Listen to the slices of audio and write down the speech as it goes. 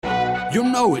You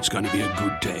know it's going to be a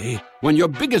good day when your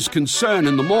biggest concern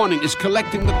in the morning is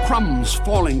collecting the crumbs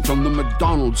falling from the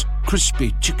McDonald's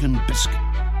crispy chicken biscuit.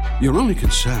 Your only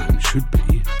concern should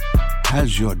be,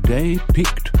 has your day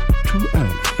peaked too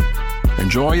early?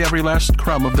 Enjoy every last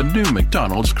crumb of the new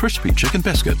McDonald's crispy chicken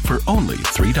biscuit for only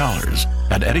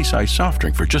 $3. Add any size soft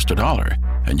drink for just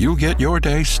 $1, and you'll get your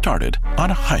day started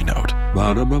on a high note.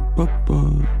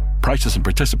 Ba-da-ba-ba-ba. Prices and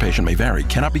participation may vary.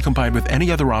 Cannot be combined with any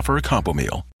other offer or combo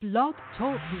meal. Blog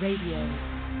Talk Radio.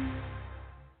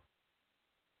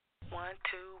 1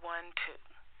 2 1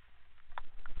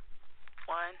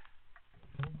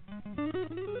 2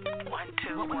 1 1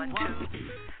 2 1 2.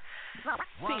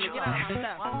 Tina, get out my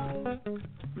stuff.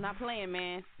 I'm not playing,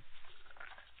 man.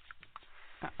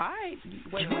 All right.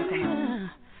 Wait, come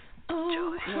on. Joy.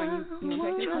 You want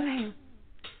to take this one?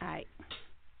 All right.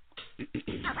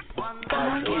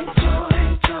 I get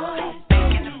joy,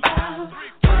 thinking about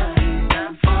what he's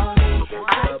done for me.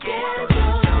 I get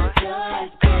joy,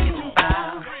 thinking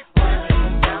about what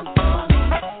he's done for me.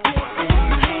 In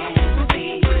my hands,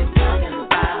 feet, talking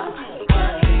about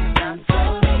what he's done for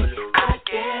me. I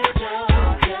get joy,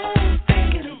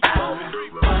 thinking about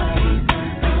what he's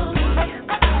done for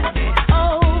me.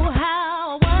 Oh, how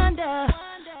I wonder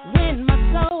when my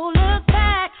soul looks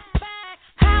back,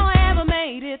 how I ever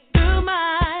made it through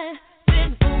my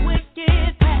sinful,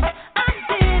 wicked past. I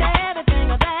did everything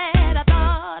that I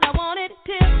thought I wanted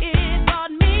till it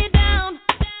brought me down.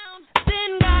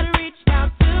 Then God reached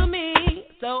out to me,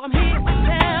 so I'm here to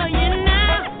tell you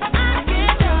now. I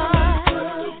get joy,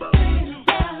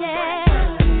 yeah.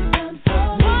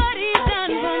 What He's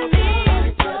done for me,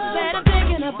 that I'm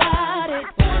thinking about it.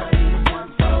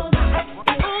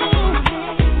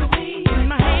 In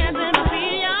my hands and my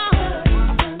feet, y'all.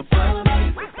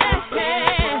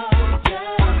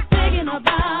 Thinking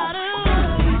about it.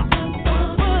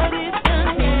 What He's done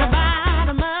in the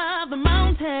bottom of the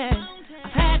mountain.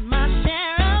 I've had my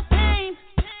share of pain.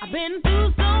 I've been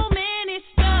through so many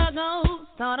struggles.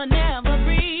 Thought I'd never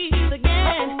breathe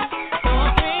again. So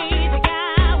I prayed that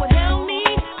God would help me.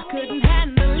 I couldn't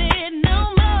handle it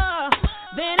no more.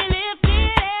 Then He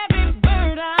lifted every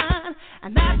burden,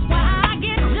 and that's why I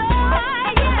get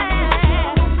joy,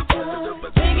 yeah.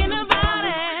 Thinking about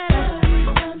it.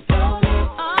 Oh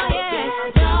yeah,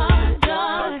 joy,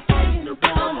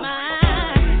 oh my.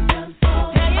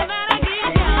 Tell you that I get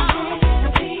joy.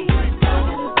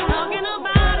 Talking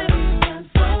about it.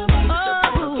 Oh,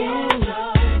 thinking about it.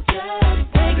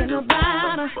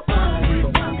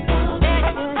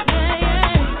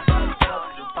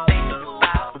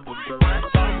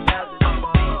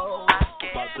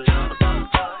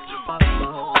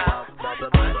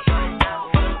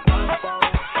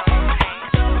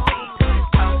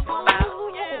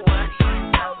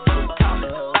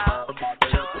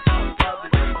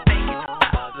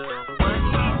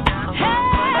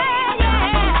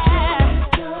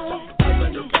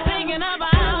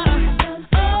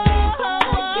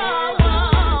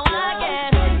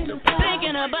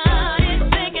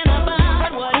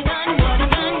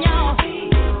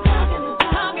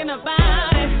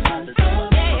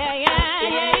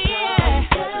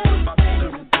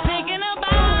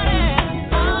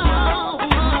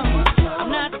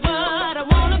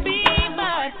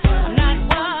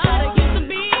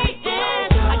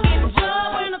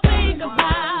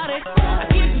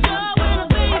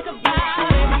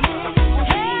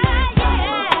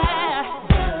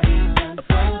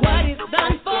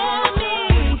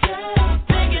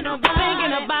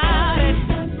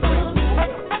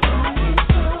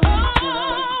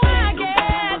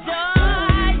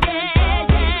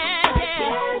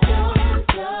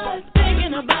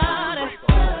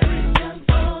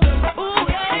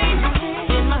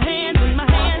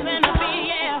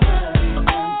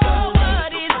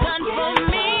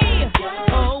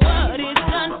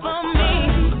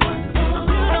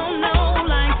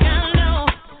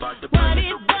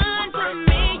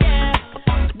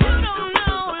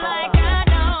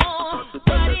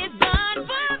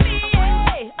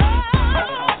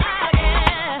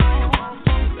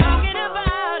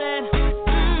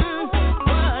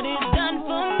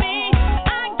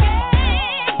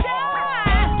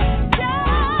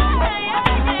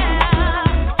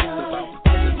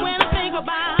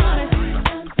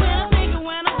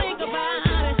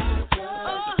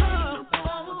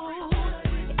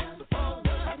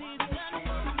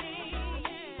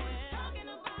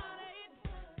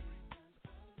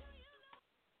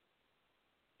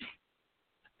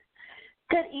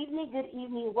 Good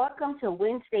evening. Welcome to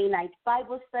Wednesday night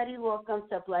Bible study. Welcome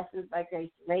to Blessings by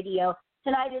Grace Radio.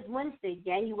 Tonight is Wednesday,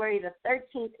 January the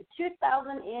 13th,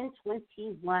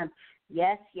 2021.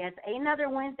 Yes, another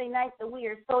Wednesday night that we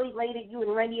are so elated you in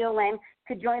Radio Land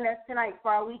could join us tonight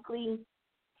for our weekly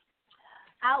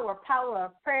Our Power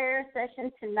of Prayer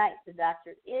session tonight. The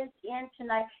doctor is in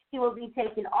tonight. He will be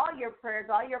taking all your prayers,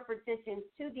 all your petitions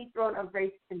to the throne of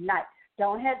grace tonight.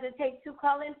 Don't hesitate to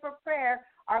call in for prayer.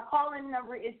 Our call-in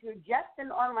number, if you're just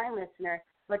an online listener,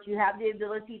 but you have the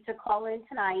ability to call in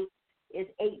tonight, is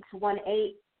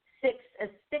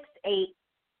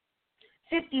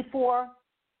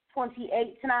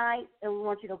 818-668-5428 tonight, and we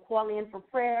want you to call in for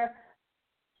prayer.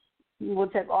 We will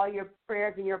take all your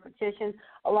prayers and your petitions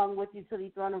along with you to the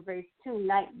throne of grace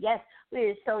tonight. Yes, we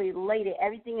are so elated.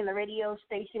 Everything in the radio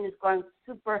station is going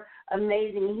super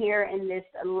amazing here in this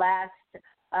last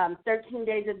 13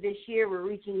 days of this year. We're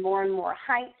reaching more and more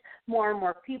heights, more and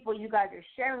more people. You guys are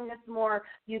sharing us more.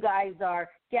 You guys are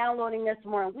downloading us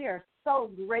more, and we are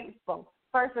so grateful.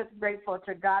 First, we're grateful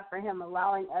to God for him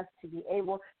allowing us to be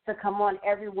able to come on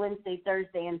every Wednesday,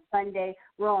 Thursday, and Sunday.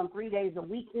 We're on 3 days a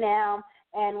week now,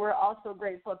 and we're also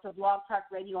grateful to Blog Talk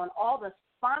Radio and all the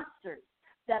sponsors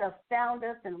that have found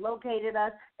us and located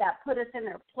us, that put us in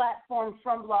their platform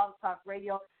from Blog Talk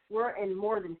Radio. We're in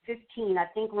more than 15. I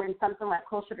think we're in something like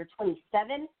closer to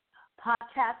 27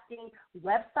 podcasting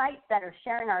websites that are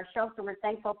sharing our show, so we're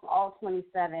thankful for all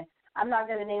 27. I'm not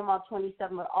going to name all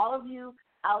 27, but all of you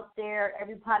out there,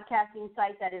 every podcasting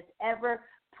site that has ever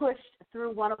pushed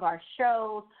through one of our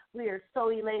shows, we are so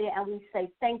elated, and we say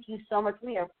thank you so much.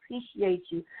 We appreciate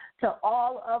you. To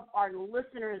all of our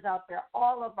listeners out there,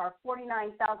 all of our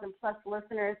 49,000-plus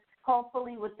listeners,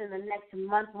 hopefully within the next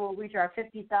month we'll reach our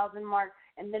 50,000 mark,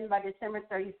 and then by December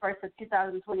 31st of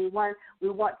 2021, we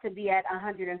want to be at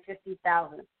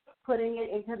 150,000. Putting it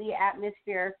into the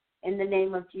atmosphere in the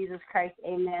name of Jesus Christ,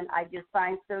 amen. I just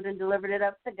signed, sealed, and delivered it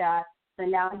up to God. So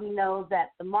now he knows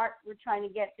that the mark we're trying to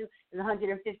get to is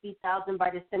 150,000 by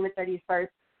December 31st,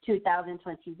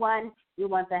 2021. We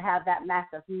want to have that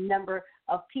massive number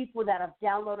of people that have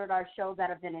downloaded our show, that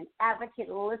have been an advocate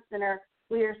listener.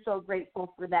 We are so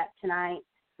grateful for that tonight.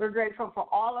 We're grateful for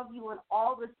all of you in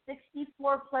all the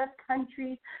 64-plus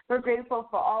countries. We're grateful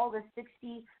for all the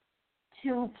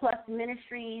 62-plus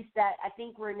ministries that I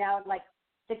think we're now at like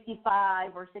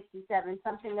 65 or 67,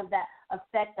 something of that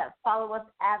effect, that follow us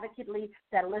advocately,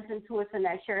 that listen to us, and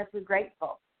that share us. We're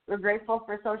grateful. We're grateful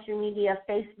for social media,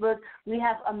 Facebook. We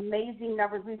have amazing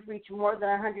numbers. We've reached more than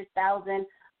 100,000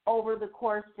 over the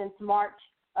course since March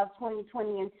of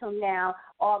 2020 until now,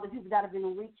 all the people that have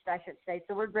been reached, I should say.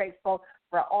 So we're grateful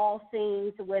for all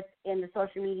things within the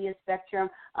social media spectrum.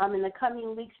 In the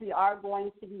coming weeks, we are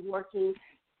going to be working,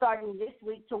 starting this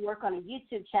week, to work on a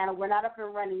YouTube channel. We're not up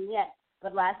and running yet,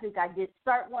 but last week I did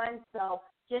start one, so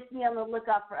just be on the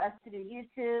lookout for us to do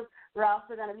YouTube. We're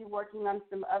also going to be working on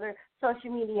some other social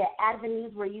media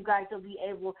avenues where you guys will be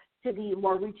able to be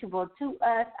more reachable to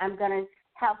us. I'm going to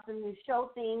have some new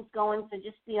show things going, so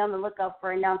just be on the lookout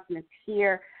for announcements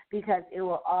here, because it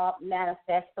will all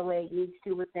manifest the way it needs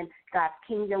to within God's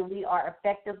kingdom. We are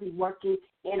effectively working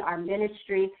in our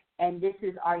ministry, and this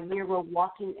is our year. We're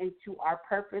walking into our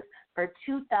purpose for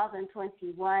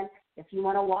 2021. If you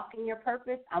want to walk in your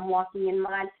purpose, I'm walking in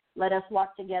mine. Let us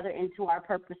walk together into our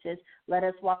purposes. Let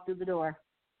us walk through the door.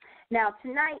 Now,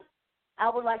 tonight, I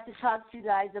would like to talk to you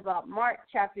guys about Mark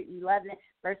chapter 11,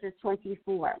 verses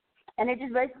 24. And it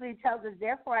just basically tells us,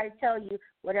 therefore I tell you,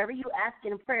 whatever you ask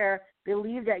in prayer,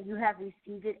 believe that you have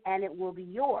received it and it will be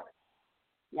yours.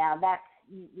 Now, that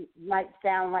might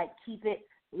sound like keep it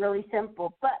really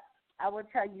simple, but I will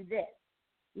tell you this.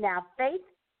 Now, faith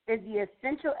is the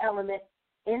essential element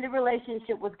in the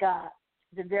relationship with God.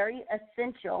 It's a very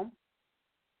essential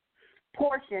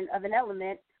portion of an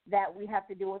element that we have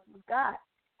to do with God.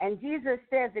 And Jesus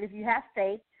says that if you have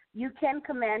faith, you can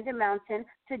command a mountain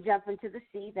to jump into the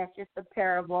sea. That's just a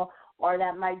parable, or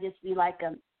that might just be like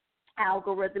an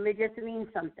algorithm. It just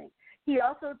means something. He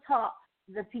also taught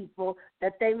the people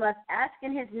that they must ask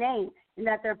in his name, and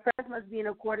that their prayers must be in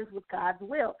accordance with God's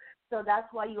will. So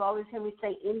that's why you always hear me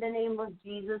say, in the name of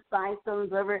Jesus, sign, seal, and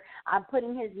deliver. I'm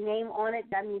putting his name on it.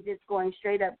 That means it's going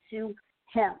straight up to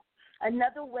him.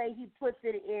 Another way he puts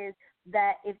it is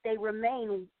that if they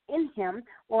remain in him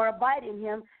or abide in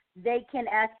him, they can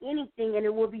ask anything and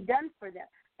it will be done for them.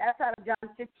 That's out of John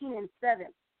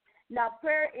 15:7. Now,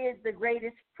 prayer is the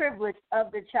greatest privilege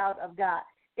of the child of God.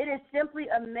 It is simply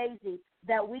amazing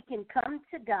that we can come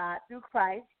to God through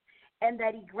Christ and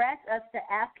that he grants us to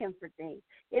ask him for things.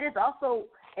 It is also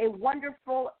a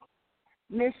wonderful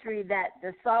mystery that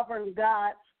the sovereign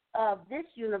God of this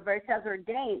universe has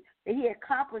ordained that he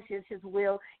accomplishes his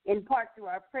will in part through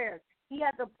our prayers. He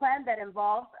has a plan that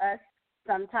involves us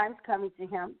sometimes coming to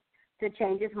him to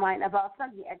change his mind about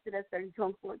something, Exodus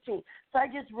 32:14. So I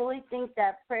just really think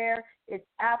that prayer is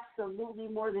absolutely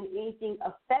more than anything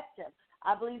effective.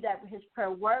 I believe that his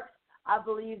prayer works. I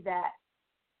believe that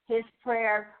his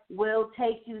prayer will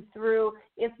take you through.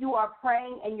 If you are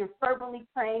praying and you're fervently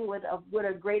praying with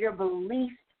a greater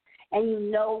belief, and you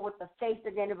know with the faith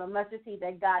again of a mustard seed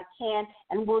that God can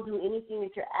and will do anything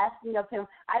that you're asking of him,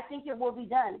 I think it will be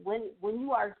done. When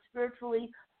you are spiritually,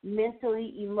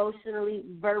 mentally, emotionally,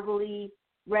 verbally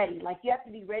ready, like you have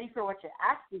to be ready for what you're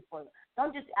asking for.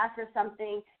 Don't just ask for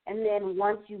something and then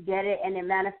once you get it and it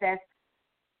manifests,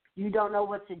 you don't know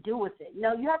what to do with it.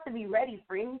 No, you have to be ready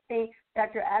for anything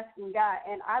that you're asking God.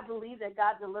 And I believe that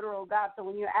God's a literal God. So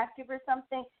when you're asking for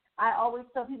something, I always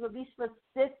tell people be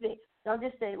specific. Don't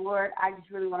just say, Lord, I just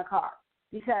really want a car.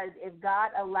 Because if God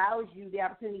allows you the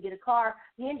opportunity to get a car,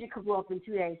 the engine could blow up in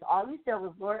 2 days. All you said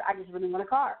was, Lord, I just really want a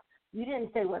car. You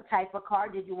didn't say what type of car.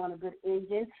 Did you want a good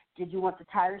engine? Did you want the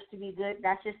tires to be good?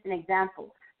 That's just an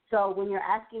example. So when you're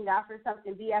asking God for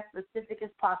something, be as specific as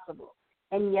possible.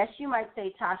 And yes, you might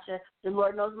say, Tasha, the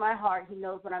Lord knows my heart. He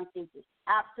knows what I'm thinking.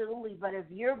 Absolutely. But if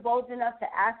you're bold enough to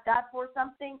ask God for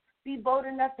something, be bold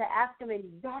enough to ask him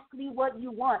exactly what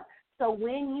you want. So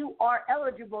when you are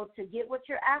eligible to get what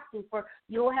you're asking for,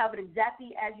 you'll have it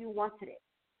exactly as you wanted it.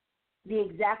 The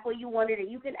exact way you wanted it,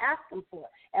 you can ask him for.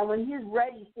 And when he's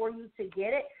ready for you to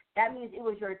get it, that means it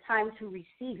was your time to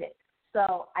receive it.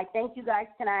 So I thank you guys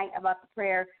tonight about the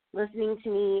prayer, listening to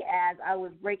me as I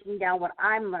was breaking down what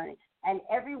I'm learning. And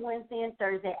every Wednesday and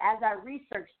Thursday, as I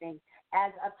research things,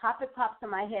 as a topic pops in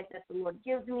my head that the Lord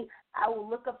gives me, I will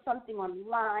look up something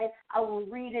online, I will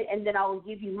read it, and then I will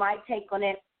give you my take on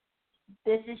it.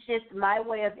 This is just my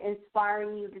way of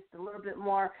inspiring you just a little bit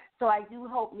more. So I do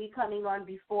hope me coming on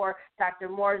before Dr.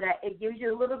 Moore that it gives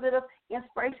you a little bit of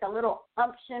inspiration, a little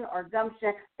umption or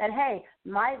gumption that, hey,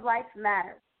 my life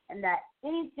matters. And that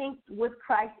anything with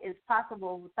Christ is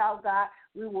possible. Without God,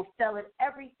 we will fail at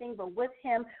everything, but with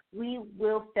him, we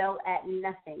will fail at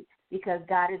nothing because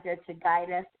God is there to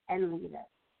guide us and lead us.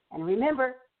 And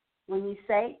remember, when you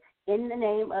say, in the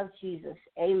name of Jesus,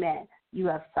 amen, you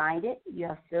have signed it, you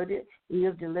have filled it, and you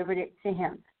have delivered it to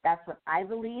him. That's what I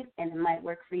believe, and it might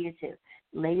work for you too.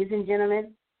 Ladies and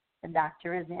gentlemen, the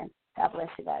doctor is in. God bless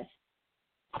you guys.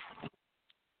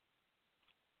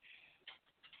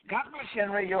 God bless you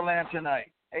in Radio Land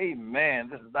tonight. Amen.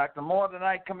 This is Dr. Moore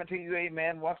tonight coming to you,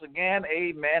 amen. Once again,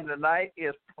 amen. Tonight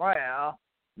is prayer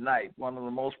night, one of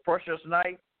the most precious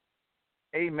nights,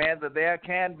 amen, that there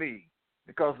can be,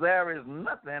 because there is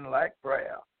nothing like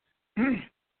prayer.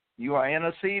 You are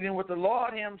interceding with the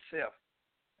Lord himself.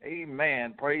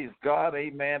 Amen. Praise God,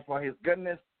 amen, for his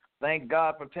goodness. Thank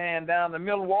God for tearing down the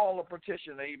middle wall of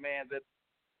partition, amen, that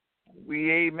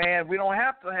we don't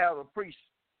have to have a priest,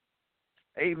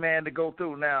 amen, to go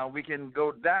through now. We can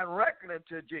go directly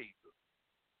to Jesus.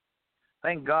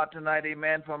 Thank God tonight,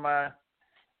 amen, for my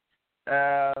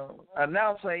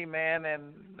announcer, amen,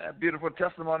 and a beautiful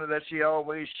testimony that she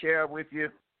always shared with you.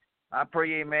 I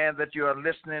pray, amen, that you are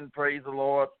listening, praise the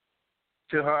Lord,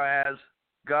 to her as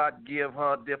God give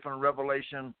her different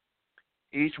revelation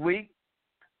each week.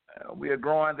 We are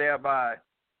growing thereby.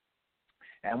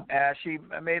 And as she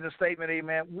made a statement,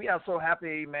 amen, we are so happy,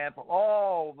 amen, for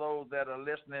all those that are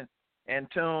listening and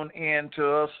tuned in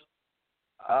to us.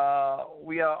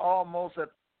 We are almost at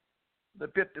the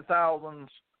 50,000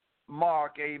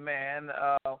 mark, amen,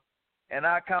 and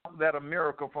I count that a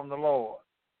miracle from the Lord.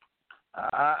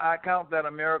 I count that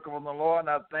a miracle from the Lord, and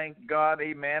I thank God,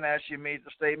 amen, as she made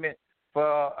the statement, for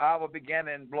our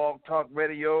beginning Blog Talk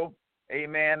Radio,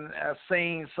 amen,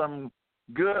 seeing some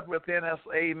good within us,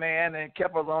 amen, and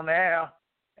kept us on the air.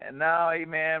 And now,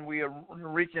 amen, we are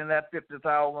reaching that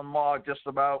 50,000 mark just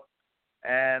about,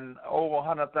 and over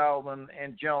 100,000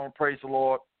 in general, praise the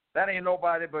Lord. That ain't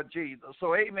nobody but Jesus.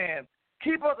 So, amen,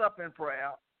 keep us up in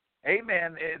prayer.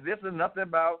 Amen. This is nothing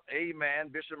about, amen,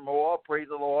 Bishop Moore, praise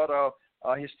the Lord,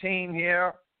 his team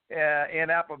here in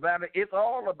Apple Valley. It's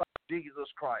all about Jesus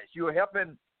Christ. You're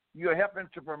helping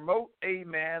to promote,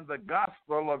 amen, the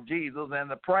gospel of Jesus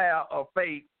and the prayer of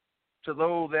faith to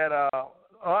those that are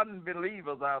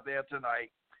unbelievers out there tonight.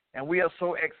 And we are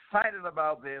so excited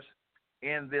about this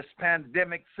in this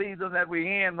pandemic season that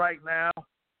we're in right now.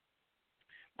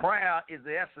 Prayer is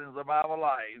the essence of our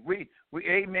lives. We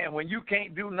amen, when you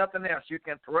can't do nothing else, you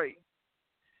can pray.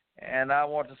 And I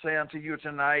want to say unto you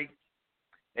tonight,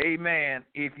 amen,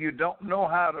 if you don't know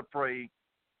how to pray,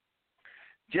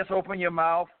 just open your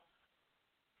mouth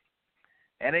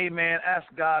and, amen, ask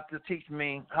God to teach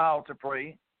me how to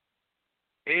pray.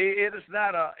 It's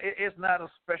not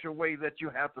a special way that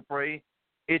you have to pray.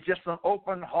 It's just an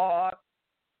open heart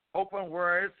open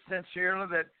words sincerely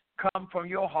that come from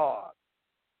your heart.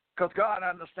 Because God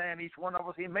understands each one of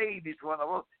us. He made each one of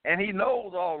us, and He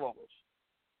knows all of us.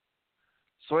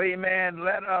 So, amen,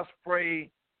 let us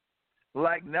pray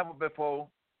like never before.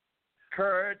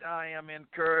 Encouraged, I am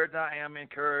encouraged, I am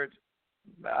encouraged.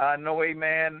 I know,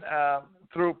 amen,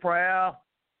 through prayer,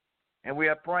 and we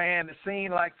are praying, it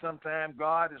seems like sometimes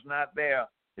God is not there.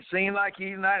 It seems like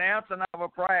He's not answering our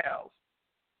prayers.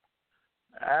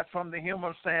 That's from the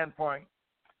human standpoint.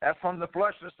 That's from the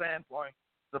fleshly standpoint.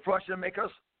 The flesh will make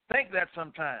us think that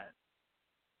sometimes.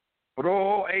 But,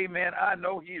 oh, amen, I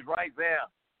know He's right there.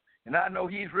 And I know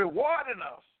He's rewarding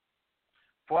us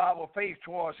for our faith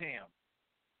towards Him.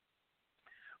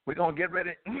 We're going to get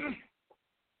ready.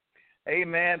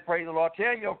 Amen. Praise the Lord.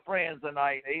 Tell your friends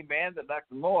tonight, amen, that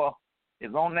Dr. Moore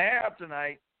is on the air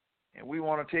tonight, and we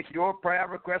want to take your prayer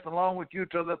request along with you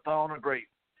to the throne of grace.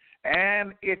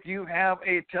 And if you have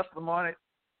a testimony,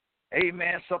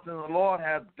 amen, something the Lord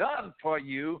has done for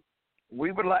you,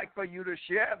 we would like for you to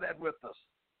share that with us.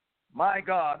 My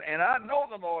God, and I know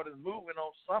the Lord is moving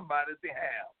on somebody's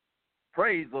behalf.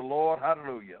 Praise the Lord.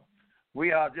 Hallelujah.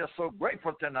 We are just so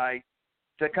grateful tonight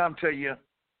to come to you.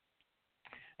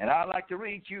 And I'd like to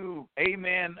read you,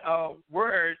 amen, a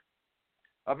word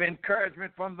of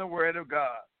encouragement from the Word of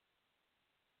God.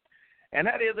 And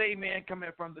that is, amen, coming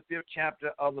from the 5th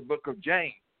chapter of the book of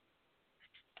James.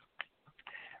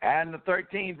 And the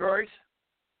 13th verse,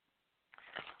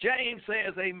 James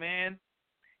says, amen,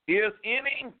 is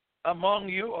any among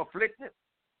you afflicted?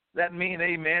 That means,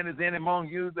 amen, is any among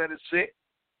you that is sick,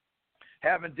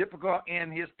 having difficulty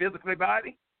in his physical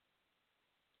body?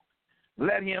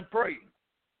 Let him pray.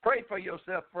 Pray for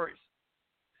yourself first.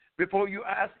 Before you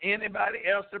ask anybody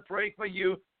else to pray for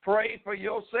you, pray for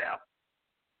yourself.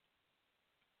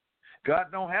 God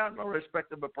don't have no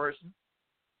respect of a person.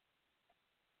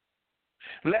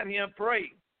 Let him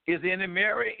pray. Is any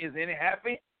merry? Is any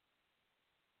happy?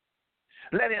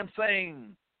 Let him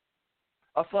sing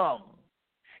a song.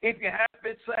 If you're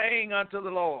happy, sing unto the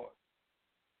Lord.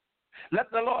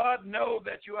 Let the Lord know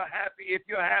that you are happy if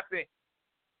you're happy.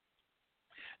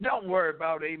 Don't worry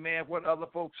about, amen, what other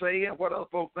folks say and what other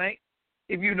folks think.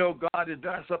 If you know God has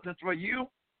done something for you,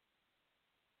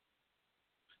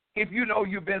 if you know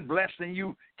you've been blessed and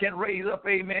you can raise up,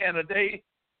 amen, a day,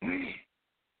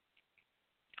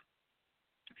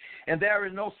 and there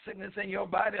is no sickness in your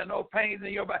body or no pains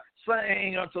in your body,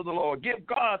 sing unto the Lord. Give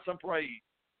God some praise.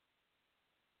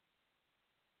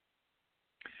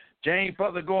 James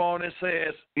further go on and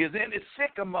says, is any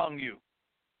sick among you?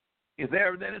 Is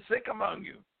there any sick among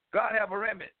you? God have a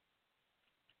remedy.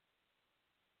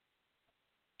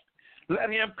 Let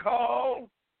him call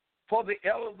for the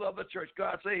elders of the church.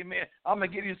 God say, amen, I'm going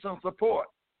to give you some support.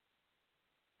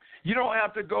 You don't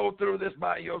have to go through this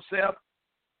by yourself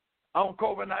on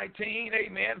COVID-19,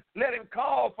 amen. Let him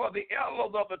call for the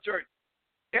elders of the church.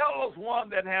 Elders, one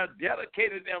that has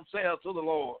dedicated themselves to the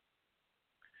Lord,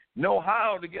 know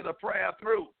how to get a prayer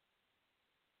through.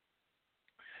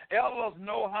 Elders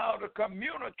know how to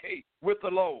communicate with the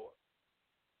Lord.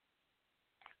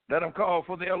 Let them call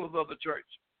for the elders of the church.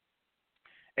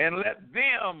 And let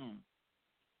them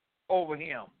over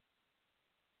him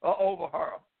or over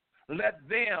her. Let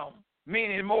them,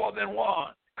 meaning more than one,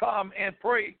 come and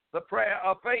pray the prayer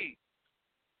of faith.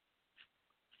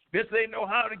 Because they know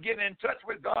how to get in touch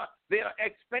with God, they are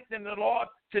expecting the Lord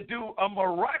to do a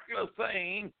miraculous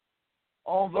thing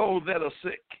on those that are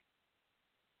sick.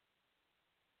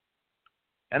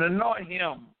 And anoint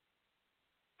him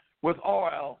with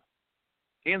oil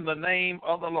in the name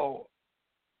of the Lord.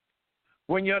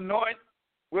 When you anoint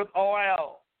with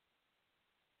oil,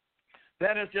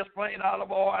 that is just plain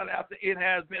olive oil after it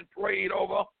has been prayed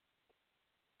over,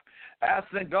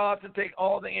 asking God to take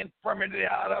all the infirmity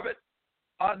out of it.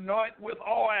 Anoint with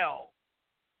oil.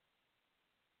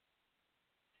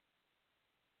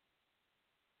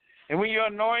 And when you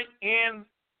anoint in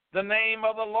the name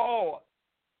of the Lord,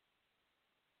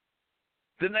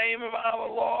 the name of our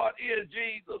Lord is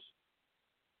Jesus.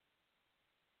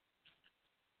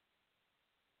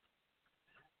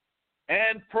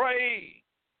 And pray.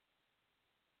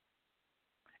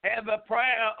 And the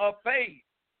prayer of faith,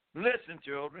 listen,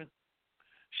 children,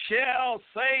 shall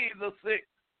save the sick.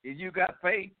 If you got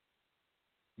faith,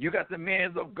 you got the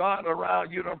men of God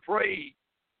around you to pray.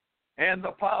 And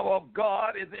the power of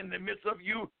God is in the midst of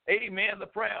you. Amen. The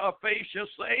prayer of faith shall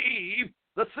save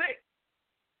the sick.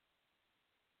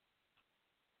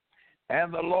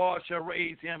 And the Lord shall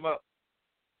raise him up.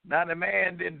 Now the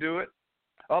man didn't do it.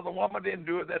 Or the woman didn't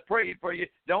do it that prayed for you.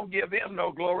 Don't give them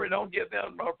no glory. Don't give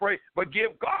them no praise. But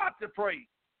give God the praise.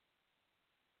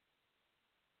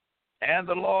 and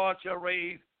the Lord shall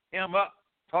raise him up.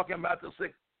 Talking about the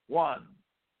sick one.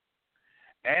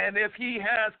 And if he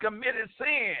has committed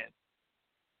sin,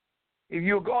 if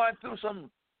you're going through some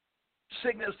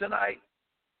sickness tonight,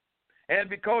 and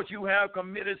because you have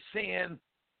committed sin,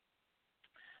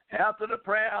 after the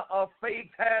prayer of faith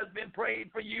has been prayed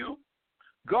for you,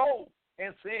 go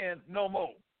and sin no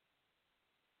more.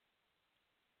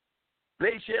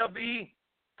 They shall be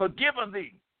forgiven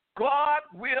thee. God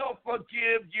will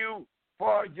forgive you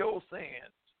for your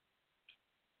sins.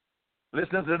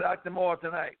 Listen to Dr. Moore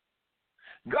tonight.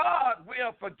 God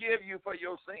will forgive you for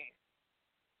your sins.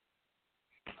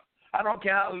 I don't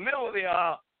care how little they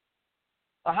are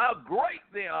or how great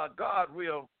they are, God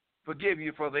will forgive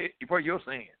you for your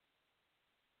sins.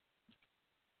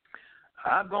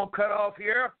 I'm going to cut off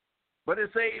here, but it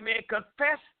says, amen,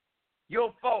 confess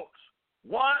your faults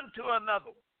one to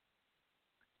another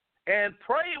and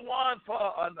pray one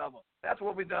for another. That's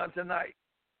what we've done tonight.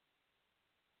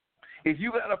 If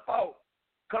you got a fault,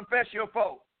 confess your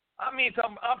fault. I'm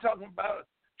talking about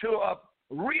to a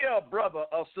real brother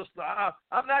or sister.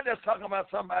 I'm not just talking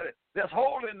about somebody that's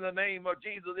holding the name of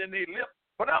Jesus in their lips,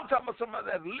 but I'm talking about somebody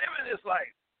that's living this life.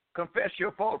 Confess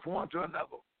your faults one to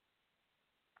another.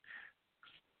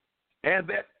 And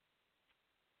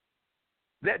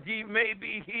that ye may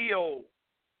be healed.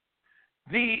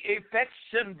 The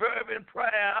effectual fervent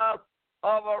prayer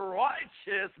of a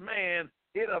righteous man,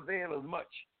 it availeth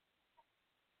much.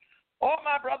 Oh,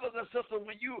 my brothers and sisters,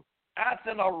 when you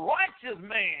asking a righteous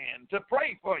man to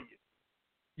pray for you,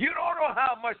 you don't know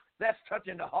how much that's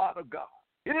touching the heart of God.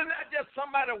 It is not just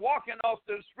somebody walking off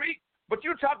the street, but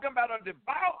you're talking about a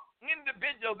devout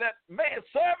individual that man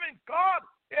serving God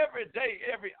every day,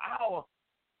 every hour.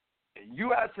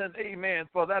 You asking, amen,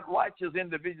 for that righteous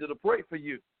individual to pray for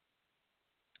you.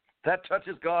 That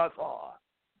touches God's heart.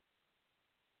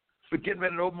 We're getting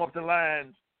ready to open up the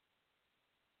lines.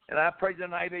 And I pray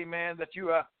tonight, amen, that you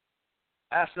are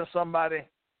asking somebody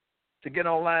to get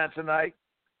online tonight.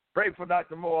 Pray for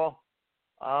Dr. Moore.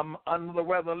 I'm under the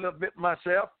weather a little bit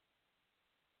myself,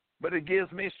 but it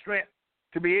gives me strength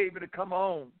to be able to come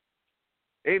on,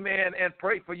 amen, and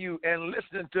pray for you and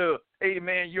listen to,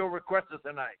 amen, your requests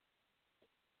tonight.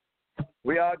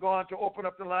 We are going to open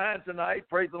up the line tonight.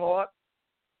 Praise the Lord.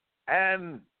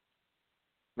 And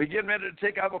we're getting ready to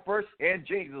take our first in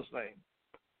Jesus' name.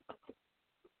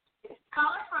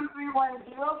 Caller from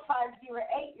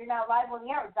 310-508. You're now live on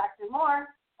the air with Dr. Moore.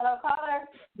 Hello, caller.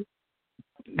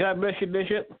 God bless you,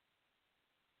 Bishop.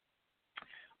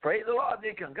 Praise the Lord,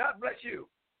 Deacon. God bless you.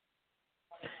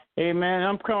 Amen.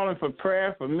 I'm calling for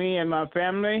prayer for me and my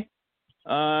family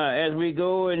as we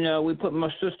go and we put my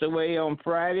sister away on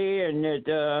Friday, and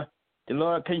that the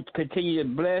Lord can continue to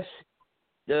bless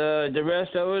the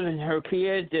rest of us and her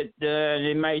kids, that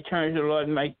they might turn to the Lord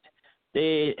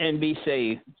and be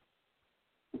saved.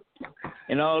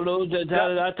 And all those that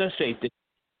are out there safety.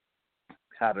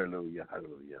 Hallelujah,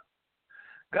 hallelujah.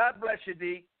 God bless you,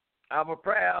 Dee. Our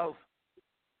prayers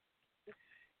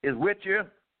is with you.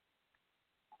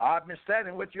 I've been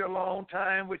standing with you a long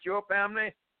time, with your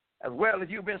family, as well as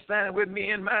you've been standing with me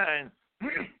and mine.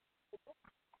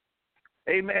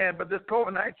 Amen. But this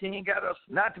COVID-19 got us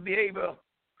not to be able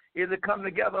to come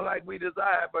together like we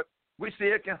desire, but we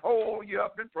still can hold you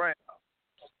up in prayer.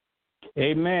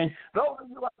 Amen. Those of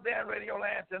you out there in Radio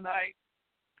Land tonight,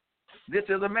 this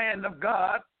is a man of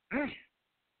God.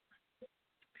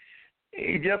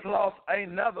 He just lost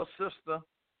another sister.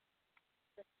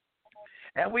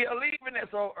 And we are leaving this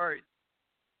old earth.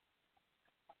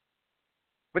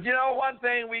 But you know, one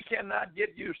thing we cannot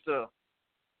get used to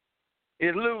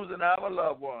is losing our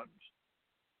loved ones.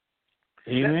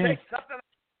 Amen. That takes something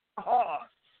hard.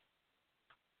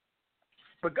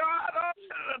 But God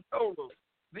already told us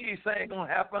these things going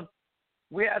to happen.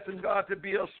 We're asking God to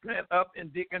build strength up in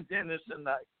Deacon Dennis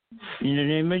tonight. In the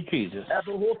name of Jesus. In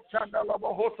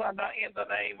the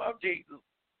name of Jesus.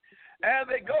 As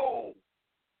they go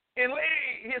and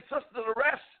lay his sister to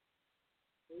rest,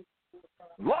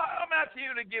 Lord, I'm asking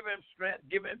you to give him strength,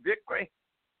 give him victory,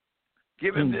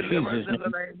 give him deliverance in the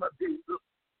name of Jesus.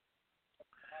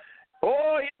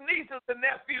 Oh, his nieces and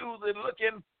nephews are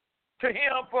looking to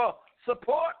him for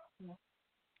support.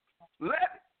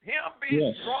 Let him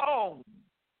be strong.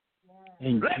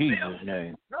 In Let Jesus'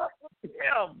 name.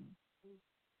 Him.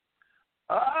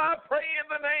 I pray in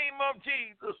the name of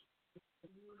Jesus.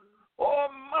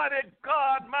 Almighty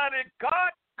God,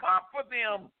 comfort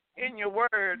them in your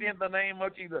word in the name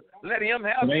of Jesus. Let him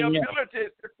have the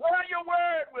ability to share your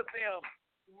word with them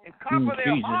and comfort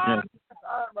their hearts in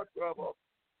time of trouble.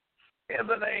 In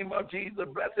the name of Jesus,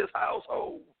 bless his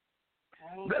household.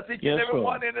 Bless each Yes, and every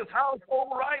Lord. one in this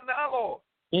household right now, Lord.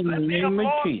 In the Bless name him, of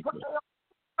Lord. Jesus.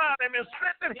 Him and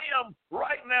strengthen him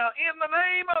right now in the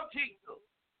name of Jesus.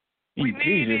 In We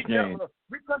need Jesus' each name. other.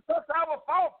 We confess our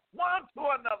faults one to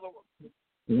another.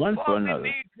 One for Lord, another.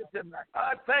 we need you tonight.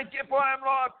 I thank you for him,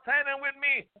 Lord, standing with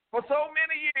me for so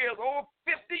many years, over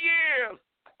 50 years.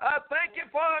 I thank you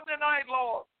for him tonight,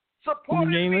 Lord,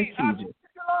 supporting name of me. I Jesus.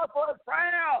 thank you, Lord, for his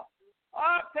prayer.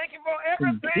 I thank you for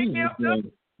everything Jesus' you've done.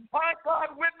 name. My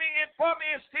God, with me and for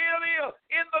me and still is.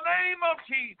 In the name of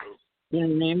Jesus.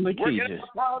 In the name of Working Jesus. in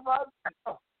the power right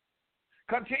now.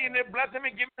 Continue to bless him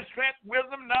and give him strength,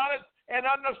 wisdom, knowledge, and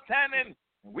understanding.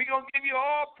 We're going to give you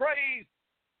all praise.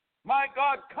 My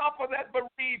God, comfort that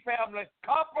bereaved family.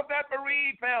 Comfort that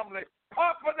bereaved family.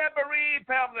 Comfort that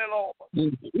bereaved family, Lord.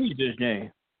 In Jesus'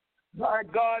 name. My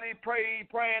God, he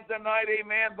praying tonight,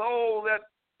 amen. Those that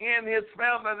in his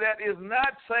family that is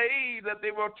not saved, that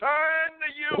they will turn to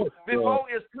you before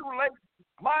it's too late.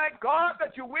 My God,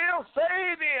 that you will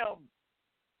save them.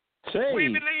 We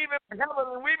Save. believe in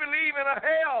heaven and we believe in a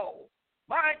hell.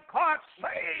 My God,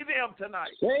 save them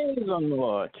tonight. Save them,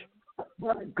 Lord.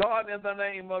 My God, in the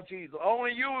name of Jesus.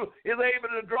 Only you is able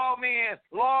to draw me in.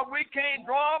 Lord, we can't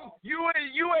draw them. You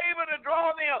able to draw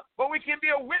them, but we can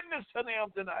be a witness to them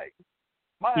tonight.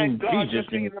 My In God, Jesus'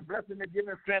 continue name. to bless them and give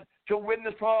them strength to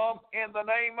witness for them in the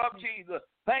name of Jesus.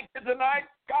 Thank you tonight.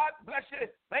 God bless you.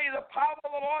 May the power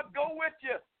of the Lord go with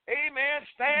you. Amen.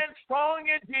 Stand strong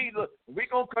in Jesus. We're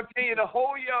going to continue to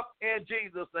hold you up in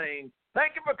Jesus' name.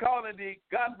 Thank you for calling, D.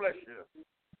 God bless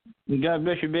you. God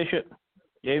bless you, Bishop.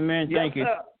 Amen. Thank you.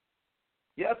 Sir.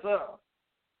 Yes, sir.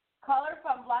 Caller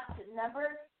from block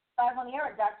number 5 on the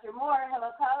air, Dr. Moore. Hello,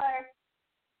 caller.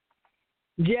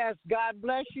 Yes, God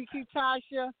bless you,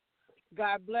 Ketasha.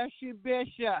 God bless you,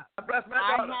 Bishop. God bless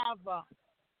my daughter.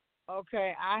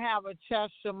 I have a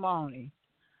testimony.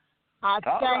 I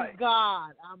All thank right.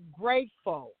 God. I'm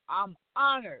grateful. I'm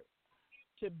honored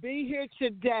to be here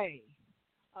today,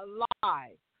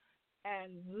 alive,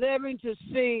 and living to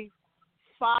see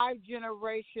 5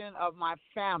 generations of my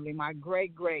family, my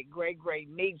great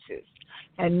nieces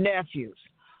and nephews.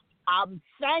 I'm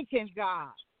thanking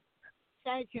God,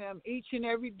 thanking Him each and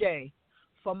every day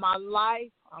for my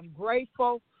life. I'm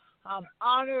grateful. I'm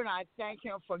honored, and I thank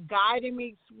Him for guiding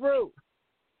me through.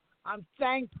 I'm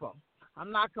thankful.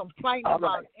 I'm not complaining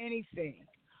about anything.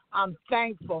 I'm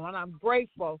thankful, and I'm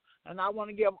grateful, and I want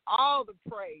to give all the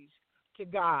praise to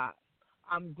God.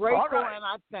 I'm grateful, and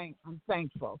I'm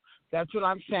thankful. That's what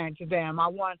I'm saying to them. I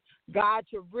want God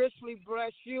to richly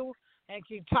bless you and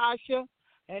Ketasha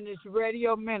and this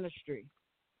radio ministry.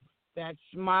 That's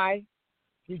my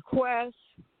request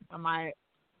and my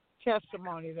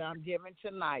testimony that I'm giving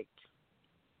tonight.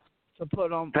 To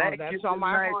put on, that's on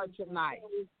my heart tonight.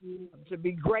 To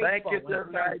be grateful. Thank you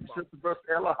tonight, Sister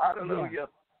Brustella. Hallelujah. Yeah.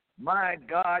 My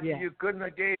God, Yeah. you couldn't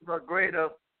have gave a greater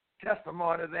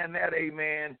testimony than that,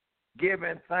 amen.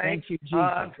 Giving thanks Thank you, Jesus.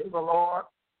 unto the Lord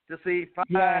to see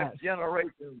 5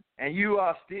 generations. And you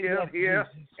are still here,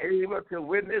 able to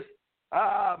witness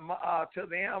to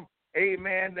them.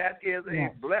 Amen. That is a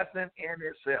blessing in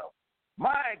itself.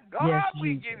 My God,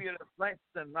 we give you the thanks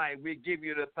tonight. We give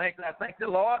you the thanks. I thank the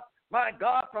Lord, my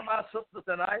God, for my sister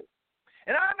tonight.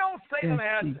 And I know Satan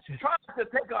has tried to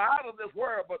take her out of this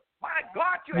world, but my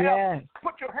God, you have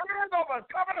put your hand over and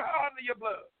covered her under your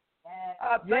blood.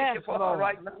 I thank you for her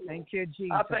right now. Thank you,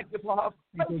 Jesus. I thank you for her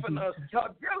faithfulness, her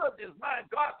diligence, my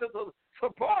God, to the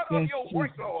support of your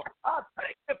work, Lord. I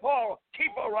thank you for her.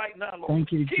 Keep her right now, Lord.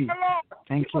 Thank you, Keep Jesus. her, Lord.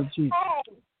 Thank Keep you, her Jesus. strong.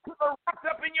 Keep her wrapped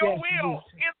up in your will.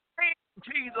 In the name of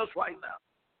Jesus right now.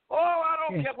 Oh, I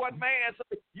don't care what man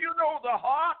says. You know the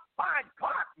heart. My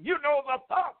God, you know the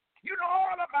thought. You know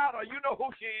all about her. You know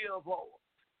who she is, Lord.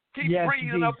 Keep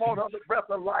breathing up on her the breath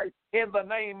of life in the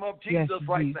name of Jesus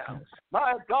right now.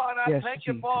 My God, I thank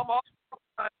you for them all.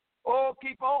 Oh,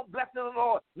 keep on blessing the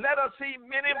Lord. Let us see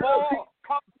many more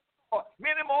come,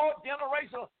 many more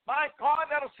generations. My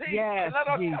God, let us see and let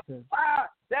us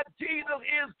testify that Jesus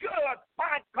is good.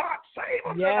 My God, save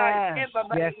us tonight in the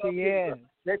name of Jesus.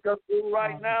 Take us through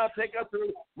right now. Take us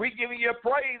through. We give you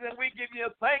praise and we give you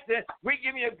thanks and we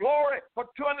give you glory for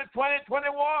 2020, 21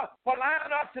 for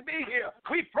allowing us to be here.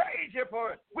 We praise you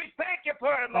for it. We thank you for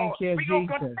it, Lord. Thank you, we going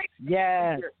to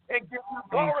continue and give you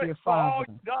glory for all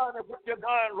you've done and what you're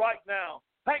doing right now.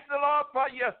 Thank the Lord for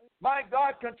you. My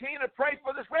God, continue to pray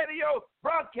for this radio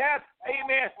broadcast.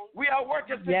 Amen. We are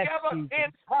working together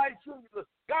in Christ Jesus.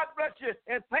 God bless you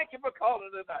and thank you for calling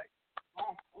tonight.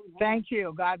 Thank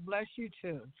you. God bless you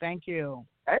too. Thank you.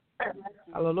 Amen.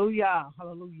 Hallelujah.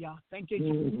 Hallelujah. Thank you,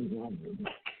 Jesus.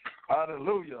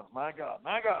 Hallelujah. My God.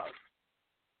 My God.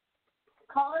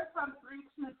 Caller from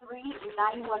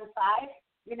 323-915.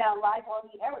 You're now live on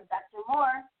the air with Dr.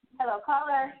 Moore. Hello,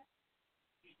 caller.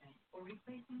 323-915.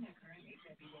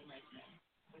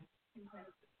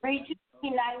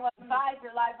 You're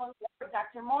live on the air with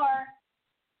Dr. Moore.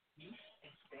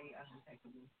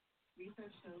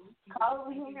 Caller,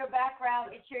 we hear your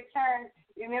background. It's your turn.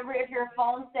 Remember, if your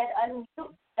phone said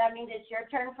unmute, that means it's your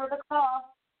turn for the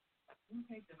call.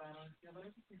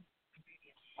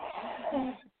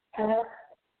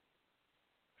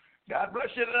 God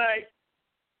bless you tonight.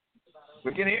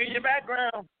 We can hear your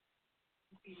background.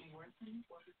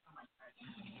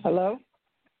 Hello?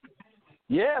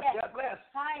 Yes, God bless.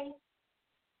 Hi.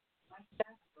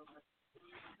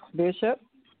 Bishop?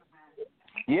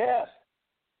 Yes.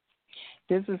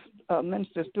 This is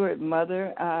Minister Stewart's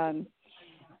mother.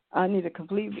 I need a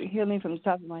complete healing from the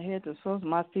top of my head to the soles of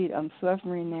my feet. I'm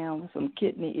suffering now with some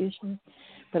kidney issues,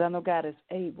 but I know God is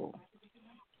able.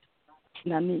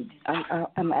 And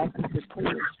I'm asking for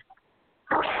prayer.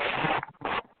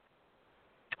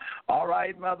 All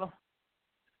right, Mother.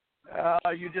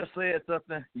 You just said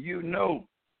something. You know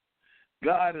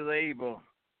God is able.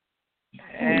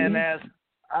 And as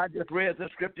I just read the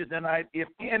scripture tonight, if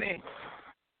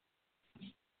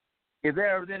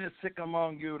there is any sick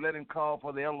among you, let him call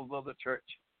for the elders of the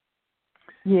church.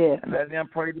 Yeah. And let them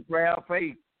pray the prayer of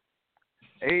faith.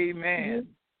 Amen.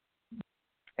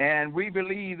 And we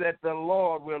believe that the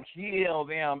Lord will heal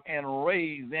them and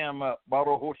raise them up.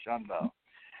 Baruch Hoshanda.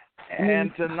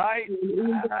 And tonight,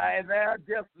 there's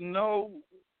just no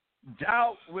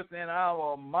doubt within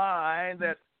our mind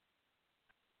that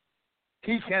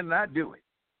he cannot do it.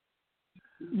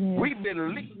 Yeah. We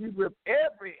believe with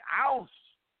every ounce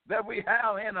that we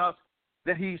have in us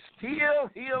that he's still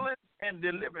healing and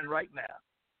delivering right now.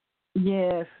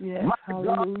 Yes, yes. My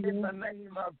Hallelujah. God, in the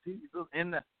name of Jesus.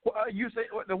 You say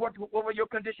what was your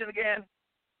condition again?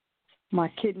 My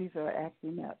kidneys are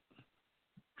acting up.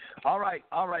 All right.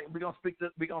 We're gonna speak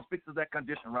to that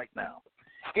condition right now.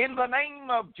 In the name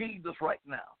of Jesus, right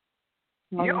now.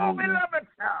 Hallelujah. Your beloved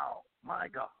child, my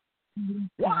God.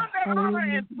 One that honor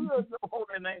and fear your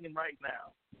holy name right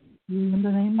now. In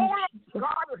the name of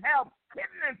God would have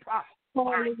kidney problems.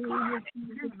 My God,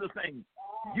 Jesus' name.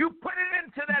 You put it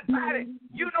into that body.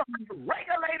 You know how to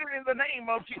regulate it in the name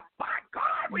of Jesus. My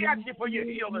God, we ask you for your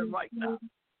healing right now.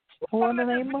 In the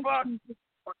name of Jesus.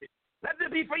 Let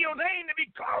this be for your name to be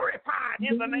glorified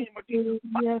in the name of Jesus.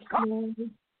 Yes, Lord.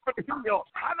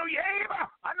 I know you're able.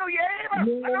 I know you're able.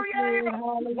 I know you're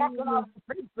able. She's walking out of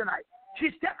faith tonight.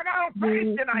 She's stepping out of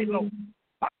faith tonight, Lord.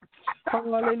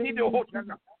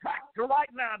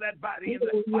 Right now, that body in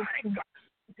the mind, God,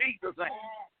 Jesus' name.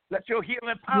 Let your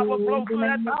healing power flow through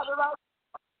that body.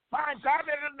 My God,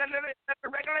 let it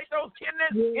regulate those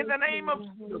kidneys in the name of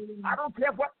Jesus. I don't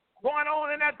care what's going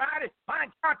on in that body. My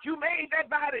God, you made that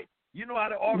body. You know how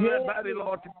to order that body,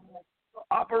 Lord, to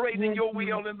operate in your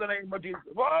will in the name of Jesus.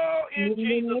 Oh, in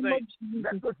Jesus' name.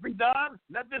 Let this be done.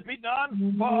 Let this be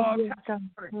done for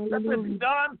let this be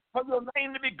done for your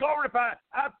name to be glorified.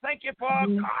 I thank you for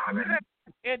confidence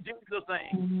in Jesus'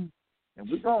 name. And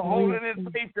we're going to hold it in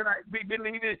faith tonight. We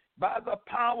believe it by the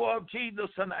power of Jesus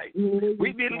tonight.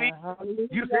 We believe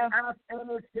you say, ask and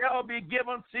it shall be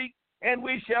given, seek and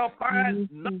we shall find,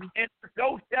 knock and the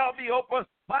door shall be open.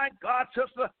 My God,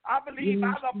 sister, I believe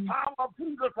by the power of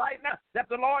Jesus right now that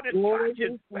the Lord is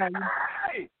touching.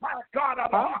 Hey, my God, I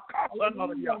know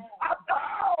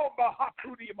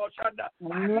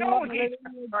he's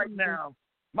right now.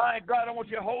 My God, I want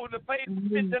you to hold the faith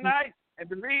tonight and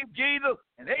believe Jesus.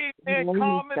 And amen,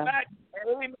 call me back. And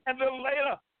amen, a little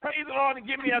later. Praise the Lord and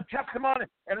give me a testimony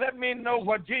and let me know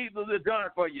what Jesus has done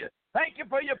for you. Thank you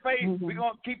for your faith. We're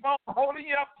going to keep on holding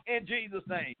you up in Jesus'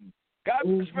 name. God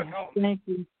bless you. Thank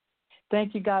you.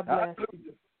 Thank you. God bless.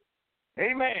 Hallelujah.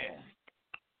 Amen.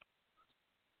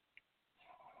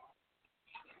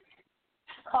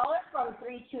 Caller from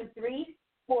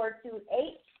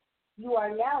 323-428. You are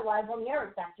now live on the air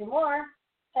with Dr. Moore.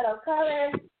 Hello,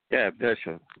 caller. Yeah,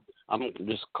 Bishop. I'm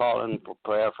just calling for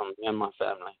prayer from me and my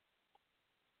family.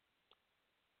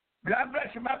 God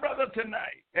bless you, my brother,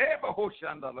 tonight. Prayer,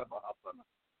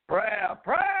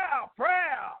 prayer,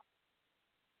 prayer.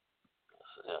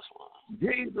 Yes, Lord.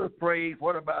 Jesus prays.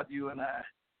 What about you and I?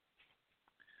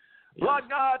 Yes. Lord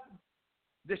God,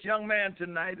 this young man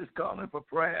tonight is calling for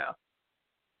prayer.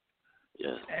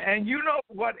 Yes. And you know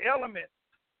what element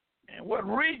and what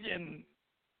region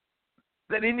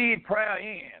that he needs prayer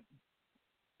in.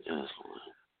 Yes, Lord.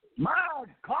 My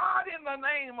God, in the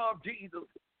name of Jesus,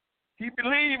 he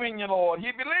believes in you, Lord.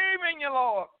 He believes in you,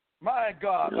 Lord. My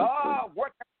God. Yes,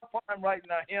 work out for him right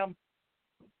now. Him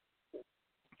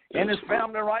and his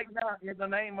family right now in the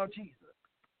name of Jesus.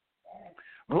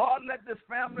 Lord, let this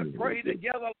family pray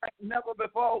together like never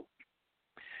before.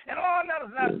 And Lord, let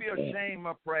us not be ashamed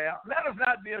of prayer. Let us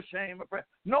not be ashamed of prayer.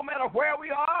 No matter where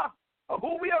we are or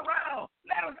who we are around,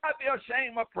 let us not be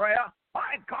ashamed of prayer.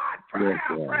 My God, prayer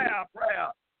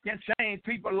can change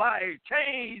people's lives,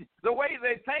 change the way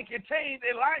they think, and change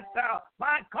their lifestyle.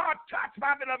 My God, touch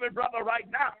my beloved brother right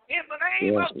now in the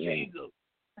name of Jesus.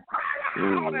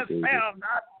 All this found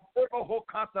not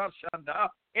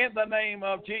in the name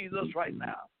of Jesus right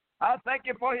now. I thank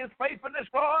you for his faithfulness,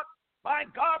 Lord. My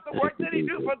God, the work that he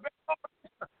do for me,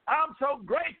 I'm so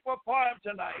grateful for him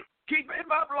tonight. Keep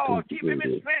him up, Lord. Keep him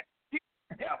in strength. Keep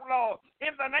him, Lord,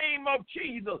 in the name of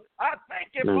Jesus. I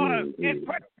thank you for him in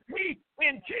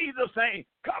Jesus' name.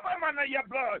 Cover him under your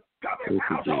blood. Cover his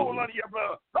household under your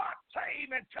blood. God,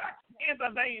 save and touch in the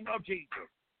name of Jesus.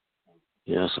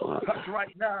 Yes, Lord. Touch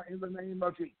right now in the name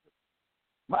of Jesus.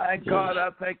 My God,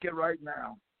 I thank you right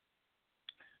now.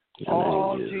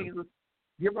 Oh, Jesus,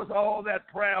 give us all that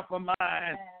prayer for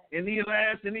mine in these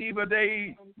last and evil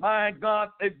days. My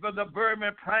God, for the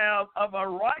fervent prayers of a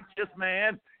righteous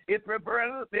man, it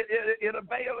avails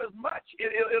as much.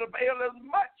 It avails as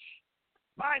much.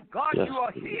 My God, you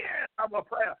are hearing our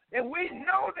prayer, and we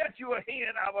know that you are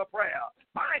hearing our prayer.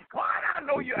 My God, I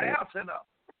know you're answering us.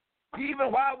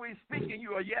 Even while we're speaking,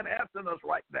 you are yet answering us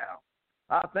right now.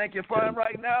 I thank you for him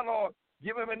right now, Lord.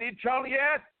 Give him an eternal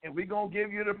yes, and we're going to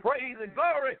give you the praise and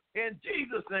glory in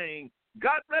Jesus' name.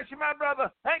 God bless you, my